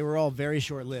relationships, but they were all very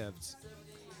short-lived.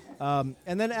 And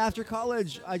then after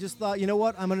college, I just thought, you know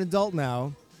what? I'm an adult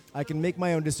now. I can make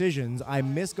my own decisions. I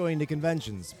miss going to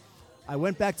conventions. I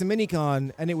went back to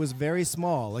Minicon, and it was very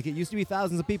small. Like, it used to be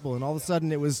thousands of people, and all of a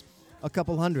sudden it was a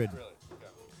couple hundred. Really? Okay.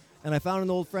 And I found an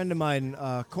old friend of mine,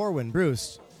 Corwin,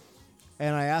 Bruce,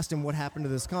 and I asked him what happened to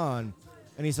this con.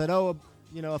 And he said, oh,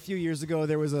 you know, a few years ago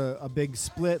there was a big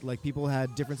split. Like, people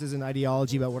had differences in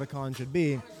ideology about what a con should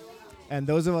be. And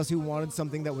those of us who wanted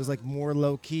something that was like more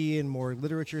low-key and more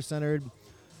literature-centered,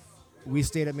 we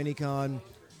stayed at Minicon,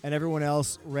 and everyone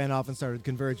else ran off and started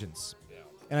Convergence. Yeah.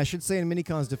 And I should say in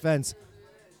Minicon's defense,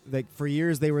 like for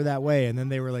years they were that way, and then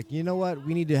they were like, you know what,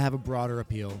 we need to have a broader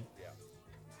appeal. Yeah.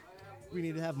 We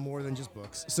need to have more than just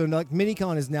books. So like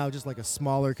Minicon is now just like a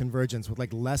smaller Convergence with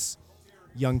like less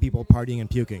young people partying and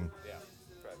puking. Yeah.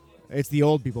 Right. It's the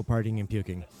old people partying and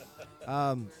puking.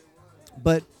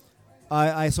 But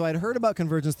so I'd heard about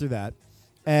Convergence through that,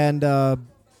 and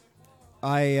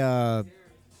I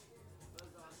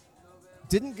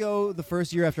didn't go the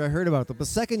first year after I heard about it. But the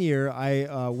second year,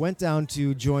 I went down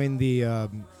to join the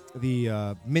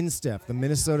MinStef, the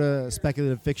Minnesota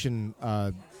Speculative Fiction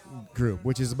group,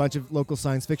 which is a bunch of local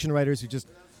science fiction writers who just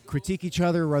critique each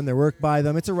other, run their work by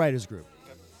them. It's a writers group.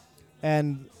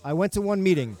 And I went to one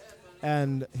meeting,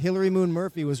 and Hillary Moon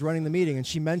Murphy was running the meeting, and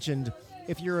she mentioned,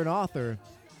 if you're an author,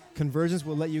 Convergence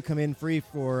will let you come in free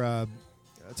for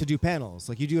to do panels.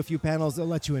 Like, you do a few panels, they'll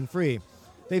let you in free.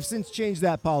 They've since changed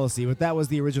that policy, but that was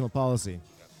the original policy.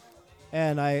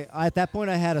 And I at that point,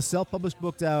 I had a self-published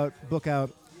book out,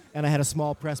 and I had a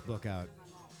small press book out.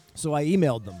 So I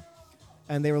emailed them,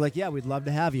 and they were like, yeah, we'd love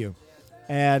to have you.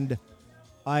 And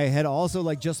I had also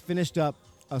like just finished up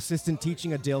assistant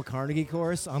teaching a Dale Carnegie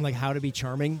course on like how to be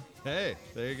charming. Hey,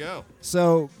 there you go.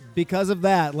 So because of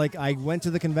that, like I went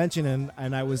to the convention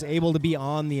and I was able to be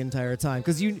on the entire time,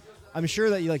 because I'm sure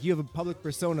that you have a public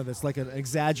persona that's like an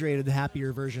exaggerated,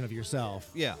 happier version of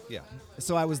yourself. Yeah.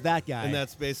 So I was that guy, and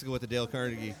that's basically what the Dale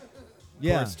Carnegie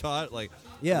course taught. Like,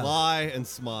 lie and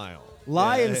smile.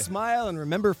 Lie and smile, and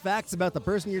remember facts about the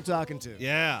person you're talking to.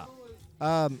 Yeah.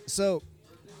 So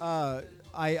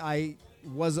I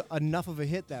was enough of a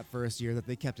hit that first year that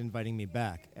they kept inviting me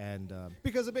back, and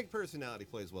because a big personality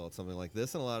plays well at something like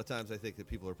this, and a lot of times I think that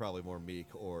people are probably more meek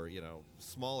or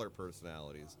smaller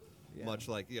personalities. Yeah. Much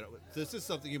like this is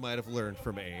something you might have learned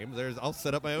from AIM. I'll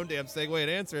set up my own damn segue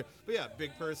and answer it. But yeah,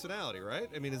 big personality, right?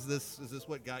 I mean, is this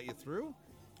what got you through?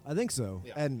 I think so.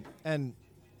 Yeah. And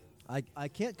I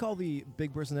can't call the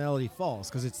big personality false,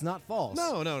 because it's not false.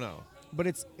 No. But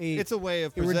it's a way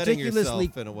of presenting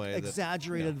yourself in a way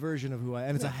exaggerated version of who I am,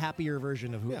 and it's a happier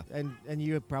version of who. Yeah. And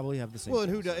you probably have the same. Well,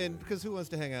 and because who wants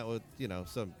to hang out with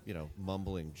some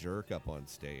mumbling jerk up on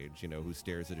stage who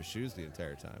stares at his shoes the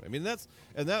entire time? I mean that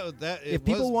if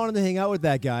people wanted to hang out with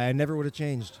that guy, I never would have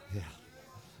changed. Yeah.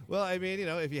 Well, I mean,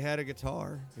 if you had a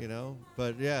guitar,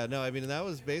 but yeah, no, I mean, that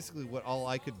was basically what all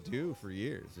I could do for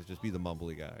years, is just be the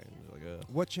mumbly guy.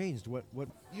 What changed? What?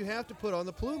 You have to put on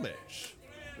the plumage.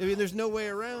 I mean, there's no way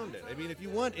around it. I mean, if you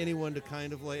want anyone to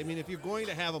kind of if you're going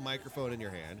to have a microphone in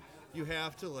your hand, you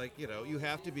have to you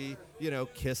have to be,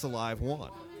 Kiss Alive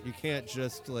 1. You can't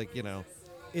just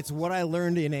It's what I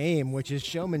learned in AIM, which is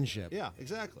showmanship. Yeah,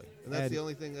 exactly. And that's the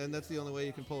only thing, and that's the only way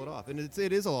you can pull it off. And it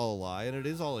is all a lie, and it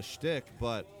is all a shtick,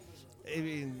 but I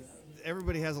mean,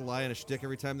 everybody has a lie and a shtick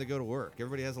every time they go to work.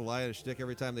 Everybody has a lie and a shtick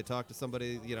every time they talk to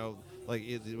somebody,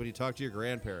 when you talk to your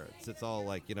grandparents. It's all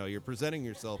like, you're presenting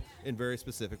yourself in very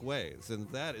specific ways, and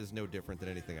that is no different than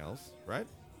anything else, right?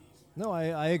 No,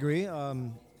 I agree.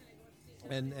 And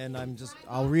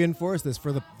I'll reinforce this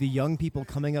for the young people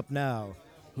coming up now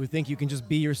who think you can just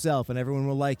be yourself and everyone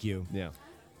will like you. Yeah.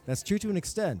 That's true to an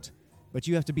extent, but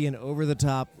you have to be an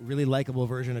over-the-top, really likable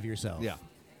version of yourself. Yeah.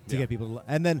 To get people to,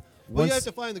 and then you have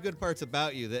to find the good parts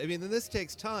about you. And this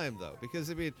takes time, though,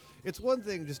 because it's one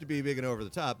thing just to be big and over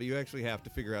the top, but you actually have to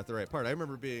figure out the right part. I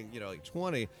remember being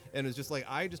 20, and it was just like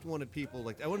I just wanted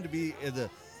people I wanted to be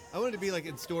I wanted to be like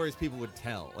in stories people would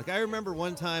tell. Like I remember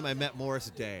one time I met Morris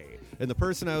Day, and the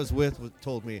person I was with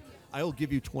told me, "I will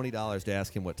give you $20 to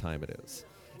ask him what time it is."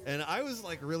 And I was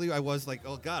like, really, I was like,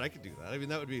 oh God, I could do that. I mean,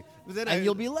 that would be. But then And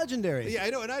you'll be legendary. Yeah,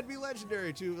 I know, and I'd be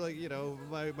legendary to like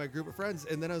my group of friends.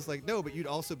 And then I was like, no, but you'd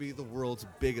also be the world's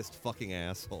biggest fucking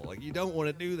asshole. Like you don't want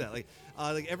to do that. Like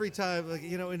every time, like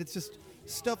and it's just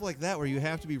stuff like that where you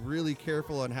have to be really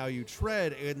careful on how you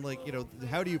tread and like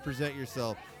how do you present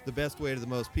yourself the best way to the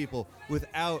most people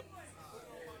without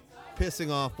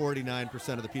pissing off 49%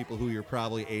 of the people who you're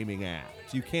probably aiming at.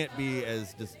 So you can't be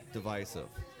as divisive.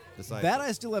 That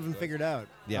I still haven't figured out.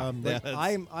 Yeah,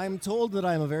 I'm told that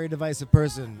I'm a very divisive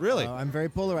person. Really? I'm very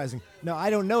polarizing. No, I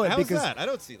don't know it How's because that? I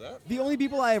don't see that. the only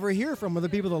people I ever hear from are the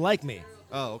people that like me.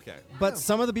 Oh, okay. But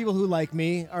some of the people who like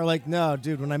me are like, no,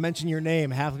 dude, when I mention your name,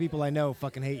 half the people I know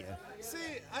fucking hate you. See,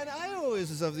 I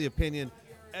always was of the opinion,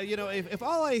 if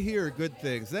all I hear are good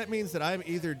things, that means that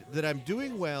I'm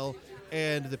doing well,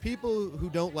 and the people who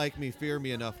don't like me fear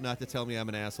me enough not to tell me I'm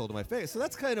an asshole to my face. So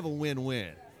that's kind of a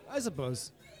win-win. I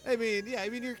suppose. I mean,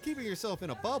 you're keeping yourself in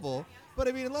a bubble, but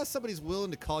I mean, unless somebody's willing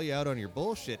to call you out on your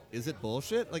bullshit, is it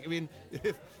bullshit? Like, I mean,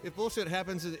 if bullshit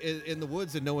happens in the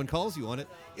woods and no one calls you on it,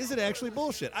 is it actually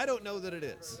bullshit? I don't know that it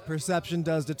is. Perception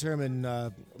does determine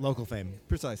local fame.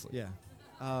 Precisely. Yeah.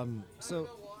 So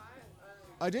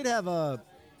I did have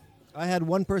I had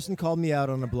one person call me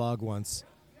out on a blog once.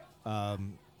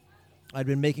 I'd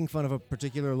been making fun of a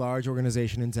particular large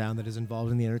organization in town that is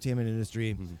involved in the entertainment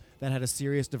industry that had a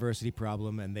serious diversity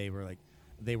problem, and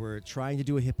they were trying to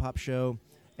do a hip-hop show,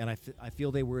 and I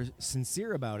feel they were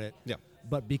sincere about it. Yeah.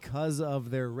 But because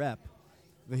of their rep,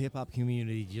 the hip-hop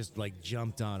community just, like,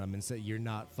 jumped on them and said, you're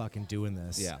not fucking doing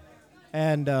this. Yeah.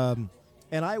 And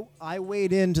I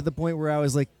weighed in to the point where I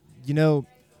was like,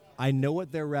 I know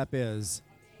what their rep is,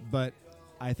 but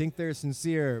I think they're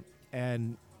sincere,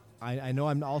 and I know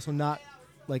I'm also not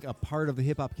like a part of the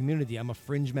hip hop community. I'm a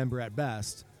fringe member at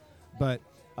best, but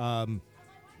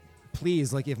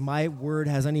please, like, if my word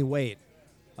has any weight,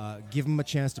 give them a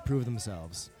chance to prove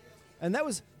themselves. And that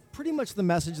was pretty much the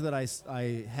message that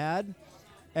I had.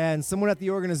 And someone at the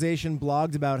organization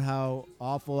blogged about how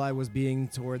awful I was being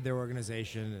toward their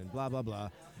organization and blah blah blah.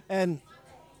 And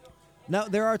now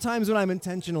there are times when I'm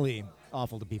intentionally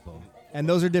awful to people, and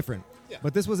those are different. Yeah.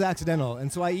 But this was accidental,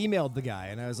 and so I emailed the guy,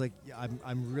 and I was like,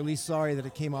 I'm really sorry that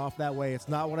it came off that way. It's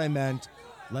not what I meant.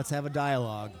 Let's have a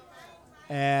dialogue.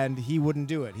 And he wouldn't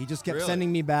do it. He just kept sending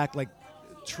me back, like,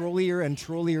 trollier and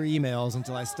trollier emails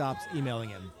until I stopped emailing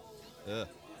him. Ugh.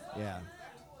 Yeah.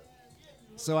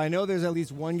 So I know there's at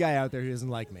least one guy out there who doesn't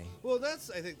like me. Well, that's,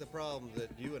 I think, the problem that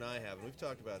you and I have, and we've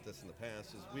talked about this in the past,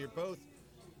 is we're both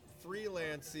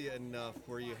freelancey enough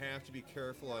where you have to be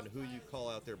careful on who you call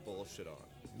out their bullshit on.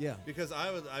 Yeah. Because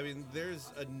there's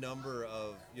a number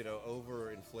of,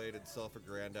 overinflated,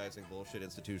 self-aggrandizing bullshit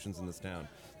institutions in this town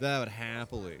that I would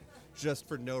happily, just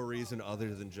for no reason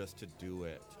other than just to do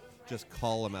it, just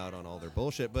call them out on all their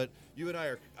bullshit. But you and I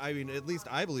are, at least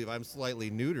I believe I'm slightly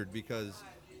neutered because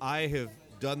I have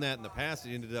done that in the past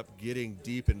and ended up getting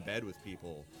deep in bed with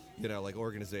people, like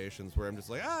organizations where I'm just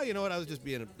like, you know what, I was just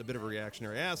being a bit of a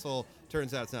reactionary asshole.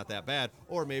 Turns out it's not that bad.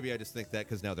 Or maybe I just think that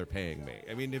because now they're paying me.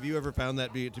 I mean, have you ever found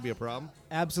that to be a problem?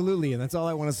 Absolutely, and that's all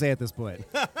I want to say at this point.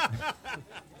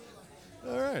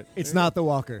 All right. It's not the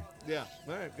Walker. Yeah.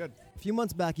 All right, good. A few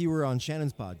months back, you were on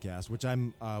Shannon's podcast, which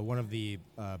I'm one of the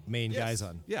main guys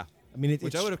on. Yeah. I mean,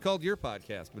 which I would have called your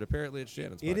podcast, but apparently it's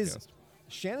Shannon's podcast. It is.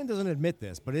 Shannon doesn't admit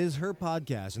this, but it is her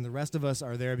podcast, and the rest of us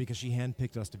are there because she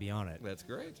handpicked us to be on it. That's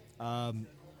great.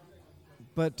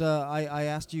 But I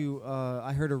asked you,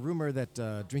 I heard a rumor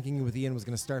that Drinking with Ian was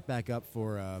going to start back up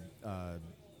for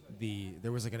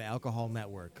there was like an alcohol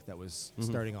network that was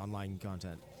starting online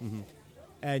content. Mm-hmm.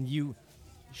 And you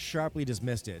sharply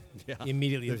dismissed it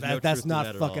immediately. That's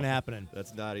not fucking happening.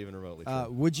 That's not even remotely true.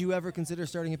 Would you ever consider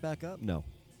starting it back up? No.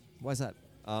 Why's that?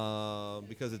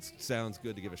 Because it sounds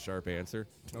good to give a sharp answer.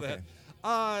 Okay.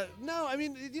 No, I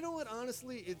mean, you know what?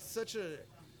 Honestly, it's such a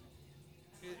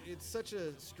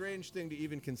strange thing to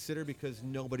even consider because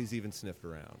nobody's even sniffed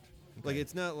around. Okay. Like,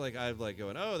 it's not like I've like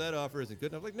going, oh, that offer isn't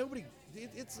good enough. Like nobody,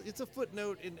 it's a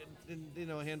footnote in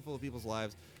a handful of people's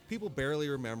lives. People barely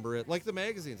remember it. Like the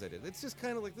magazines I did. It's just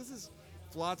kind of like, this is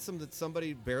flotsam that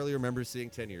somebody barely remembers seeing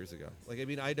 10 years ago. Like, I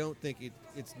mean, I don't think it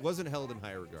wasn't held in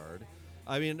high regard.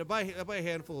 I mean, by a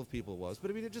handful of people it was.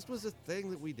 But, I mean, it just was a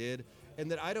thing that we did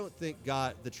and that I don't think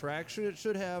got the traction it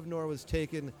should have, nor was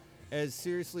taken as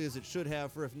seriously as it should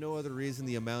have for, if no other reason,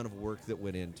 the amount of work that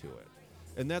went into it.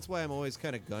 And that's why I'm always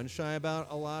kind of gun-shy about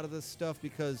a lot of this stuff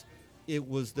because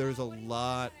there's a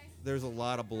lot there's a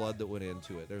lot of blood that went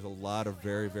into it. There's a lot of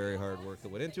very, very hard work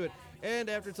that went into it. And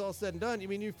after it's all said and done, I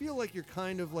mean, you feel like you're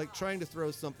kind of like trying to throw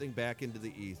something back into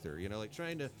the ether, like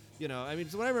trying to, I mean,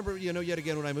 so when I remember, yet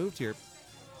again, when I moved here,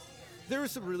 there were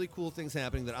some really cool things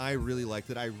happening that I really liked,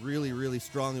 that I really, really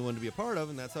strongly wanted to be a part of,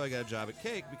 and that's how I got a job at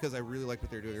Cake, because I really liked what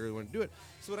they were doing. I really wanted to do it.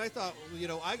 So when I thought,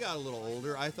 I got a little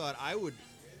older, I thought I would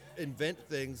invent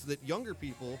things that younger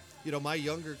people, my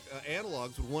younger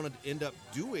analogs would want to end up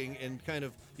doing and kind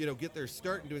of, get their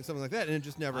start in doing something like that, and it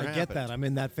just never happened. I get that. I'm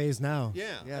in that phase now.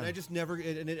 Yeah. And I just never,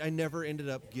 I never ended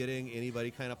up getting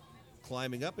anybody kind of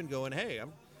climbing up and going, hey,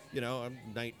 I'm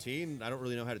 19. I don't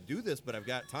really know how to do this, but I've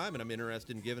got time, and I'm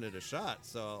interested in giving it a shot.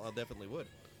 So I'll definitely would.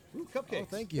 Ooh, cupcakes. Oh,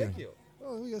 thank you. Thank you.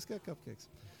 Oh, we just got cupcakes.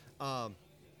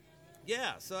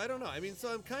 Yeah, so I don't know. I mean,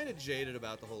 so I'm kind of jaded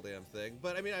about the whole damn thing,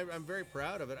 but I mean, I'm very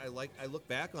proud of it. I look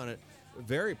back on it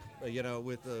very,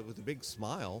 with a big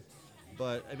smile.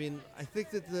 But I mean, I think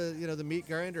that the meat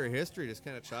grinder of history just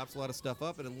kind of chops a lot of stuff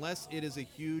up, and unless it is a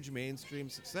huge mainstream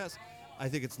success, I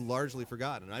think it's largely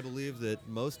forgotten. And I believe that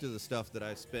most of the stuff that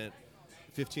I spent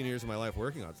 15 years of my life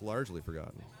working on, it's largely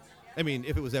forgotten. I mean,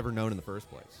 if it was ever known in the first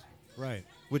place. Right.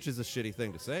 Which is a shitty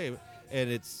thing to say, and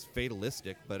it's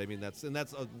fatalistic, but I mean, that's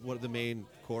one of the main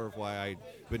core of why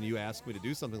when you ask me to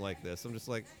do something like this, I'm just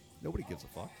like, nobody gives a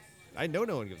fuck. I know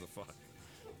no one gives a fuck.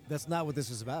 That's not what this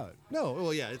is about. No,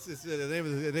 well, yeah, it's the name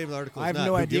of the article. I have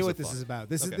no idea what this is about.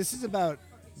 This is about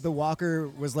the Walker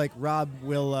was like, Rob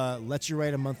will let you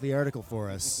write a monthly article for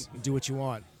us. Do what you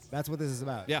want. That's what this is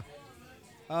about. Yeah.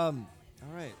 All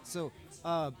right. So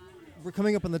we're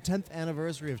coming up on the 10th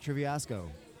anniversary of Triviasco.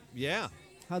 Yeah.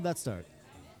 How'd that start?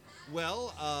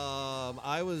 Well,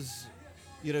 I was,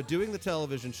 doing the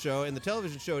television show, and the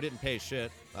television show didn't pay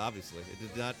shit, obviously. It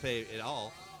did not pay at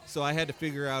all. So I had to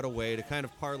figure out a way to kind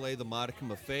of parlay the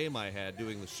modicum of fame I had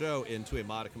doing the show into a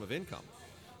modicum of income.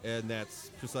 And that's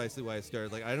precisely why I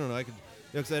started. Like, I don't know, I could,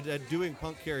 because I'm doing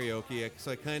punk karaoke,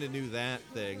 so I kind of knew that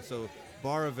thing. So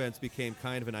bar events became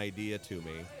kind of an idea to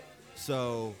me.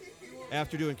 So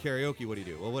after doing karaoke, what do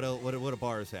you do? Well, what do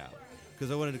bars have?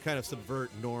 Because I wanted to kind of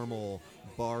subvert normal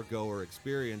bar-goer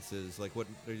experiences, like what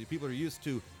people are used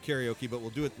to karaoke, but we'll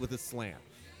do it with a slant.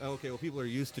 Okay, well, people are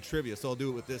used to trivia, so I'll do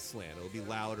it with this slant. It'll be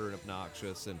louder and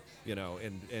obnoxious, and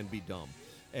and be dumb.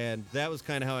 And that was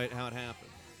kind of how it happened.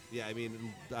 Yeah, I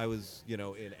mean, I was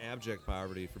in abject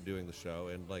poverty from doing the show,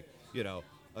 and like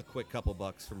a quick couple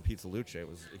bucks from Pizza Luce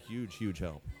was a huge, huge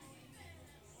help.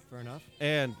 Fair enough.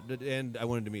 And I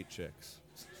wanted to meet chicks.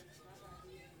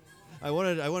 I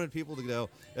wanted people to know,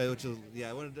 which is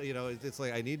I wanted to, it's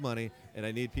like I need money and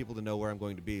I need people to know where I'm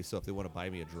going to be. So if they want to buy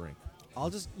me a drink, I'll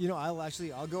just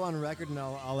I'll go on record and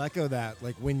I'll echo that.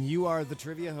 Like when you are the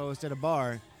trivia host at a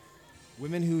bar,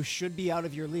 women who should be out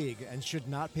of your league and should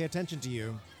not pay attention to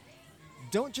you,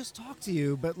 don't just talk to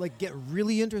you, but like get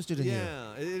really interested in you.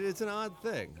 Yeah, it's an odd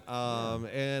thing,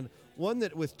 and one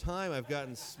that with time I've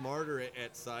gotten smarter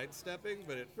at sidestepping.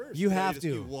 But at first, you have to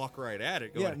you walk right at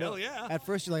it, going, hell yeah. At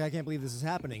first, you're like, I can't believe this is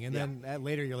happening, and then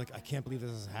later, you're like, I can't believe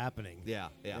this is happening. Yeah.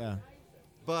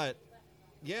 But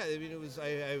yeah, I mean,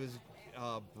 I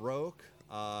was broke,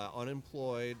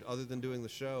 unemployed, other than doing the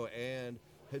show, and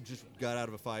had just got out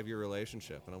of a 5-year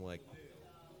relationship, and I'm like.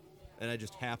 And I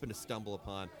just happened to stumble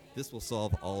upon, this will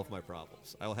solve all of my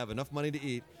problems. I will have enough money to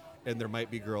eat, and there might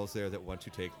be girls there that want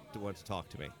to talk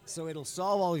to me. So it'll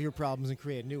solve all of your problems and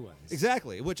create new ones.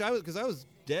 Exactly, because I was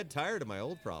dead tired of my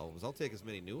old problems. I'll take as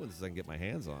many new ones as I can get my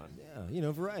hands on. Yeah,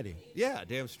 variety. Yeah,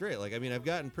 damn straight. Like, I mean, I've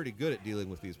gotten pretty good at dealing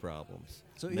with these problems.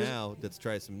 So now let's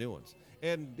try some new ones.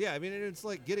 And yeah, I mean, it's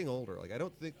like getting older. Like, I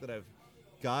don't think that I've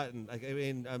gotten. Like, I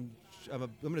mean, I'm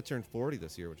going to turn 40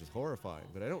 this year, which is horrifying.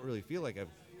 But I don't really feel like I've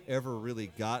ever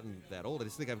really gotten that old. I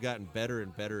just think I've gotten better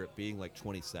and better at being like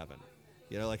 27.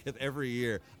 Like every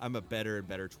year I'm a better and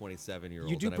better 27-year-old.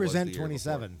 You do present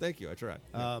 27. Thank you. I try.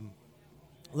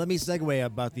 Let me segue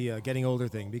about the getting older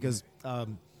thing, because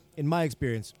in my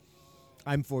experience,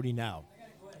 I'm 40 now,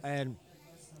 and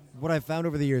what I've found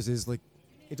over the years is like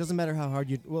it doesn't matter how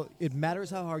hard it matters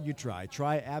how hard you try.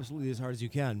 Try absolutely as hard as you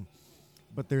can,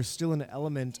 but there's still an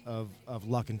element of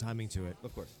luck and timing to it.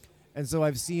 Of course. And so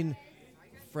I've seen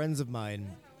friends of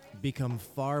mine become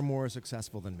far more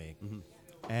successful than me. Mm-hmm.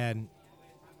 And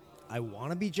I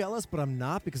want to be jealous, but I'm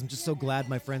not, because I'm just so glad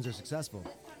my friends are successful.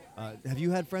 Have you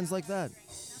had friends like that?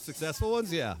 Successful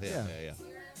ones? Yeah.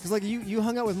 Because like you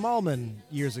hung out with Malman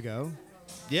years ago.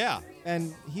 Yeah.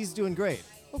 And he's doing great.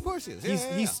 Of course he is.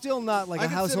 He's still not like a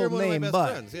household name, but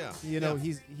friends,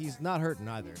 he's not hurting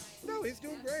either. No, he's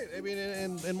doing great. I mean,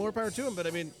 and more power to him. But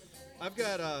I mean, I've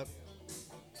got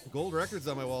gold records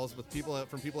on my walls with people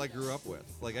from people I grew up with.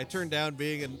 Like, I turned down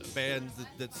being in a band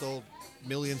that sold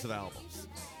millions of albums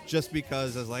just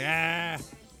because I was like,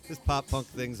 this pop punk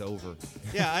thing's over.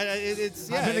 Yeah, it's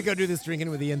I'm gonna go do this drinking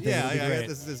with Ian thing. Yeah, It'll be I great.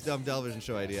 got this dumb television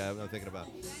show idea I'm thinking about.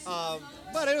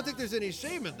 But I don't think there's any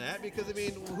shame in that because, I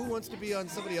mean, who wants to be on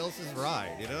somebody else's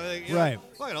ride? Right.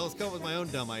 Fine, I'll just come up with my own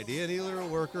dumb idea, and either it'll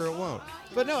work or it won't.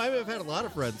 But no, I've had a lot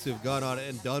of friends who've gone on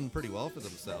and done pretty well for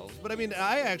themselves. But I mean,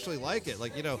 I actually like it.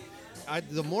 Like,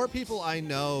 the more people I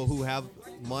know who have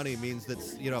money means that,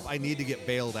 if I need to get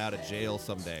bailed out of jail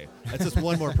someday, that's just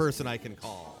one more person I can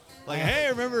call. Like, hey,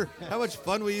 remember how much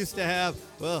fun we used to have?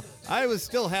 Well, I was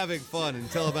still having fun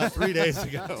until about 3 days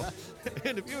ago.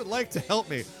 And if you would like to help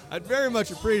me, I'd very much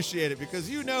appreciate it because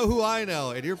you know who I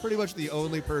know, and you're pretty much the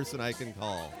only person I can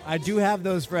call. I do have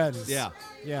those friends. Yeah.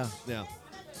 Yeah. Yeah.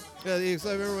 So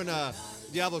I remember when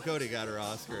Diablo Cody got her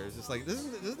Oscar. It's just like,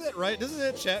 isn't that right? Doesn't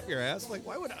that chap your ass? Like,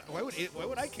 why would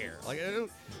I care?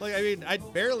 Like, I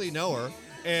barely know her.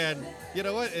 And you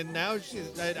know what? And now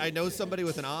I know somebody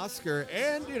with an Oscar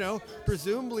and,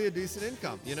 presumably a decent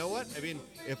income. You know what? I mean,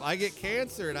 if I get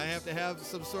cancer and I have to have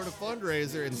some sort of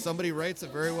fundraiser and somebody writes a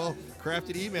very well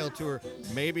crafted email to her,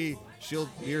 maybe she'll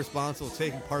be responsible for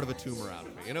taking part of a tumor out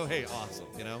of me. Hey, awesome,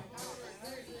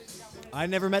 I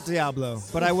never met Diablo,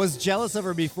 but I was jealous of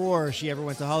her before she ever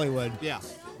went to Hollywood. Yeah.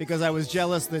 Because I was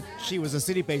jealous that she was a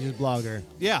City Pages blogger.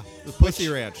 Yeah, the Pussy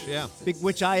Ranch, yeah.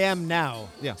 Which I am now.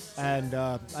 Yeah. And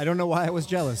I don't know why I was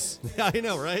jealous. I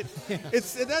know, right? Yeah.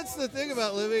 That's the thing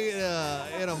about living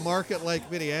in a market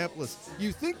like Minneapolis.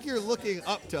 You think you're looking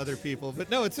up to other people, but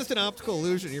no, it's just an optical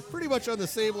illusion. You're pretty much on the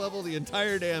same level the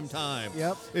entire damn time.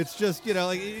 Yep. It's just,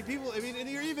 like people, and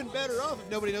you're even better off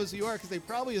if nobody knows who you are because they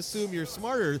probably assume you're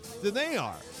smarter than they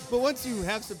are. But once you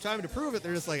have some time to prove it,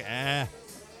 they're just like,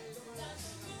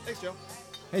 Thanks, Joe.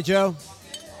 Hey, Joe.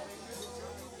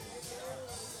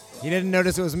 He didn't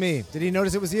notice it was me. Did he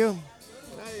notice it was you?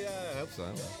 I hope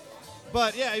so.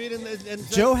 But, yeah, I mean... and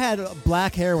Joe had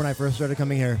black hair when I first started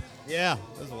coming here. Yeah,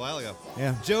 that was a while ago.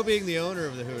 Yeah. Joe being the owner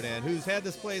of the Hoonan, who's had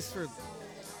this place for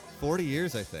 40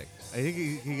 years, I think. I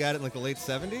think he got it in, like, the late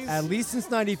 70s? At least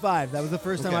since 95. That was the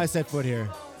first time I set foot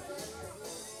here.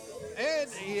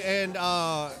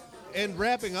 And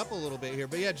wrapping up a little bit here,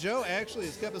 but yeah, Joe actually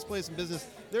has kept this place in business.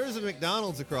 There was a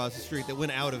McDonald's across the street that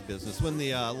went out of business when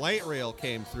the light rail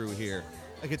came through here.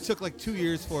 Like, it took like 2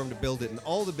 years for him to build it, and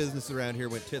all the business around here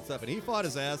went tits up, and he fought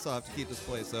his ass off to keep this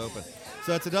place open.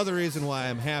 So that's another reason why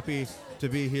I'm happy to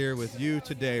be here with you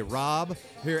today, Rob,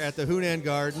 here at the Hoonan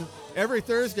Garden. Every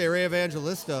Thursday, Ray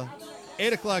Evangelista,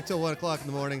 8 o'clock till 1 o'clock in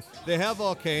the morning. They have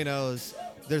volcanoes.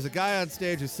 There's a guy on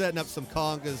stage who's setting up some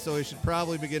congas, so he should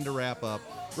probably begin to wrap up.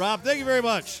 Rob, thank you very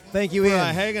much. Thank you, for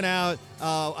Ian. Hanging out.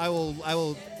 I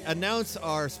will announce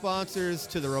our sponsors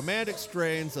to the romantic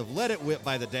strains of Let It Whip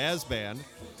by the Dazz Band.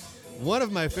 One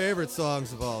of my favorite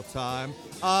songs of all time.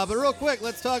 But real quick,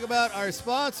 let's talk about our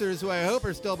sponsors, who I hope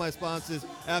are still my sponsors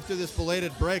after this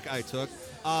belated break I took.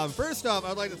 First off,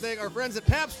 I'd like to thank our friends at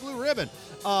Pabst Blue Ribbon.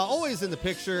 Always in the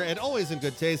picture and always in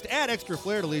good taste. Add extra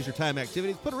flair to leisure time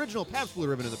activities. Put original Pabst Blue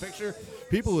Ribbon in the picture.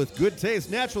 People with good taste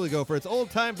naturally go for its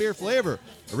old-time beer flavor.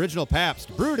 Original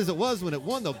Pabst, brewed as it was when it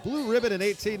won the Blue Ribbon in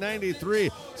 1893.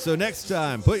 So next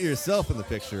time, put yourself in the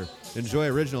picture. Enjoy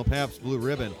original Pabst Blue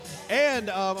Ribbon. And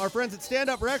our friends at Stand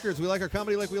Up Records. We like our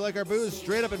comedy like we like our booze.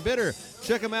 Straight Up and Bitter.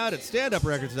 Check them out at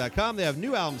standuprecords.com. They have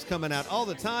new albums coming out all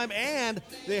the time, and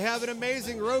they have an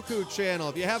amazing Roku channel.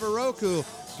 If you have a Roku,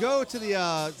 go to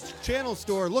the channel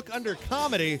store, look under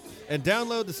comedy, and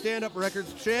download the Stand Up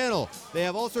Records channel. They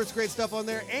have all sorts of great stuff on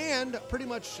there, and pretty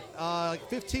much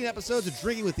 15 episodes of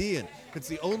Drinking with Ian. It's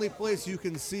the only place you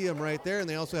can see them right there, and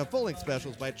they also have full-length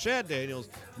specials by Chad Daniels,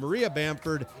 Maria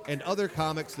Bamford, and other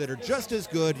comics that are just as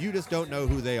good. You just don't know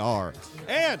who they are.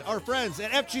 And our friends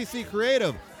at FGC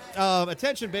Creative.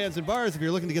 Attention bands and bars, if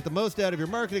you're looking to get the most out of your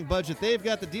marketing budget, they've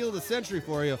got the deal of the century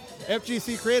for you.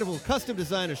 FGC Creative will custom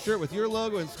design a shirt with your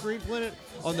logo and screen print it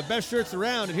on the best shirts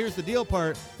around. And here's the deal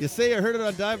part. You say you heard it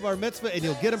on Dive Bar Mitzvah, and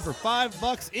you'll get them for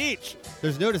 $5 each.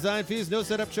 There's no design fees, no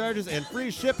setup charges, and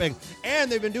free shipping.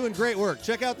 And they've been doing great work.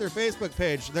 Check out their Facebook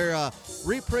page. They're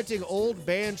reprinting old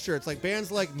band shirts, like bands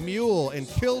like Mule and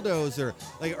Killdozer,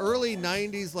 like early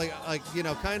 90s,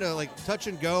 kind of like touch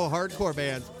and go hardcore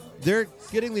bands. They're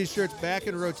getting these shirts back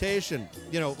in rotation,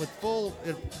 with full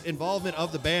involvement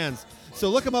of the bands. So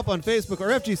look them up on Facebook or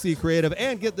FGC Creative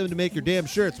and get them to make your damn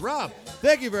shirts. Rob,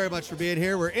 thank you very much for being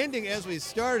here. We're ending as we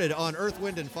started on Earth,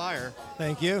 Wind, and Fire.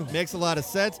 Thank you. Makes a lot of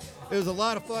sense. It was a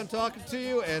lot of fun talking to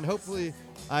you, and hopefully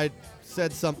I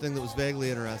said something that was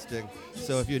vaguely interesting.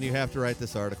 So if you have to write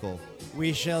this article,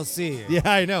 We shall see. Yeah,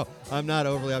 I know. I'm not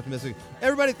overly optimistic.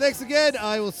 Everybody, thanks again.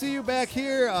 I will see you back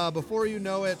here before you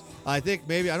know it. I think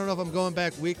maybe, I don't know if I'm going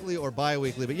back weekly or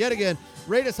bi-weekly, but yet again,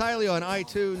 rate us highly on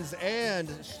iTunes and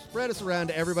spread us around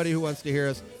to everybody who wants to hear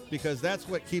us, because that's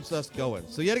what keeps us going.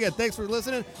 So yet again, thanks for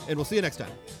listening, and we'll see you next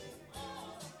time.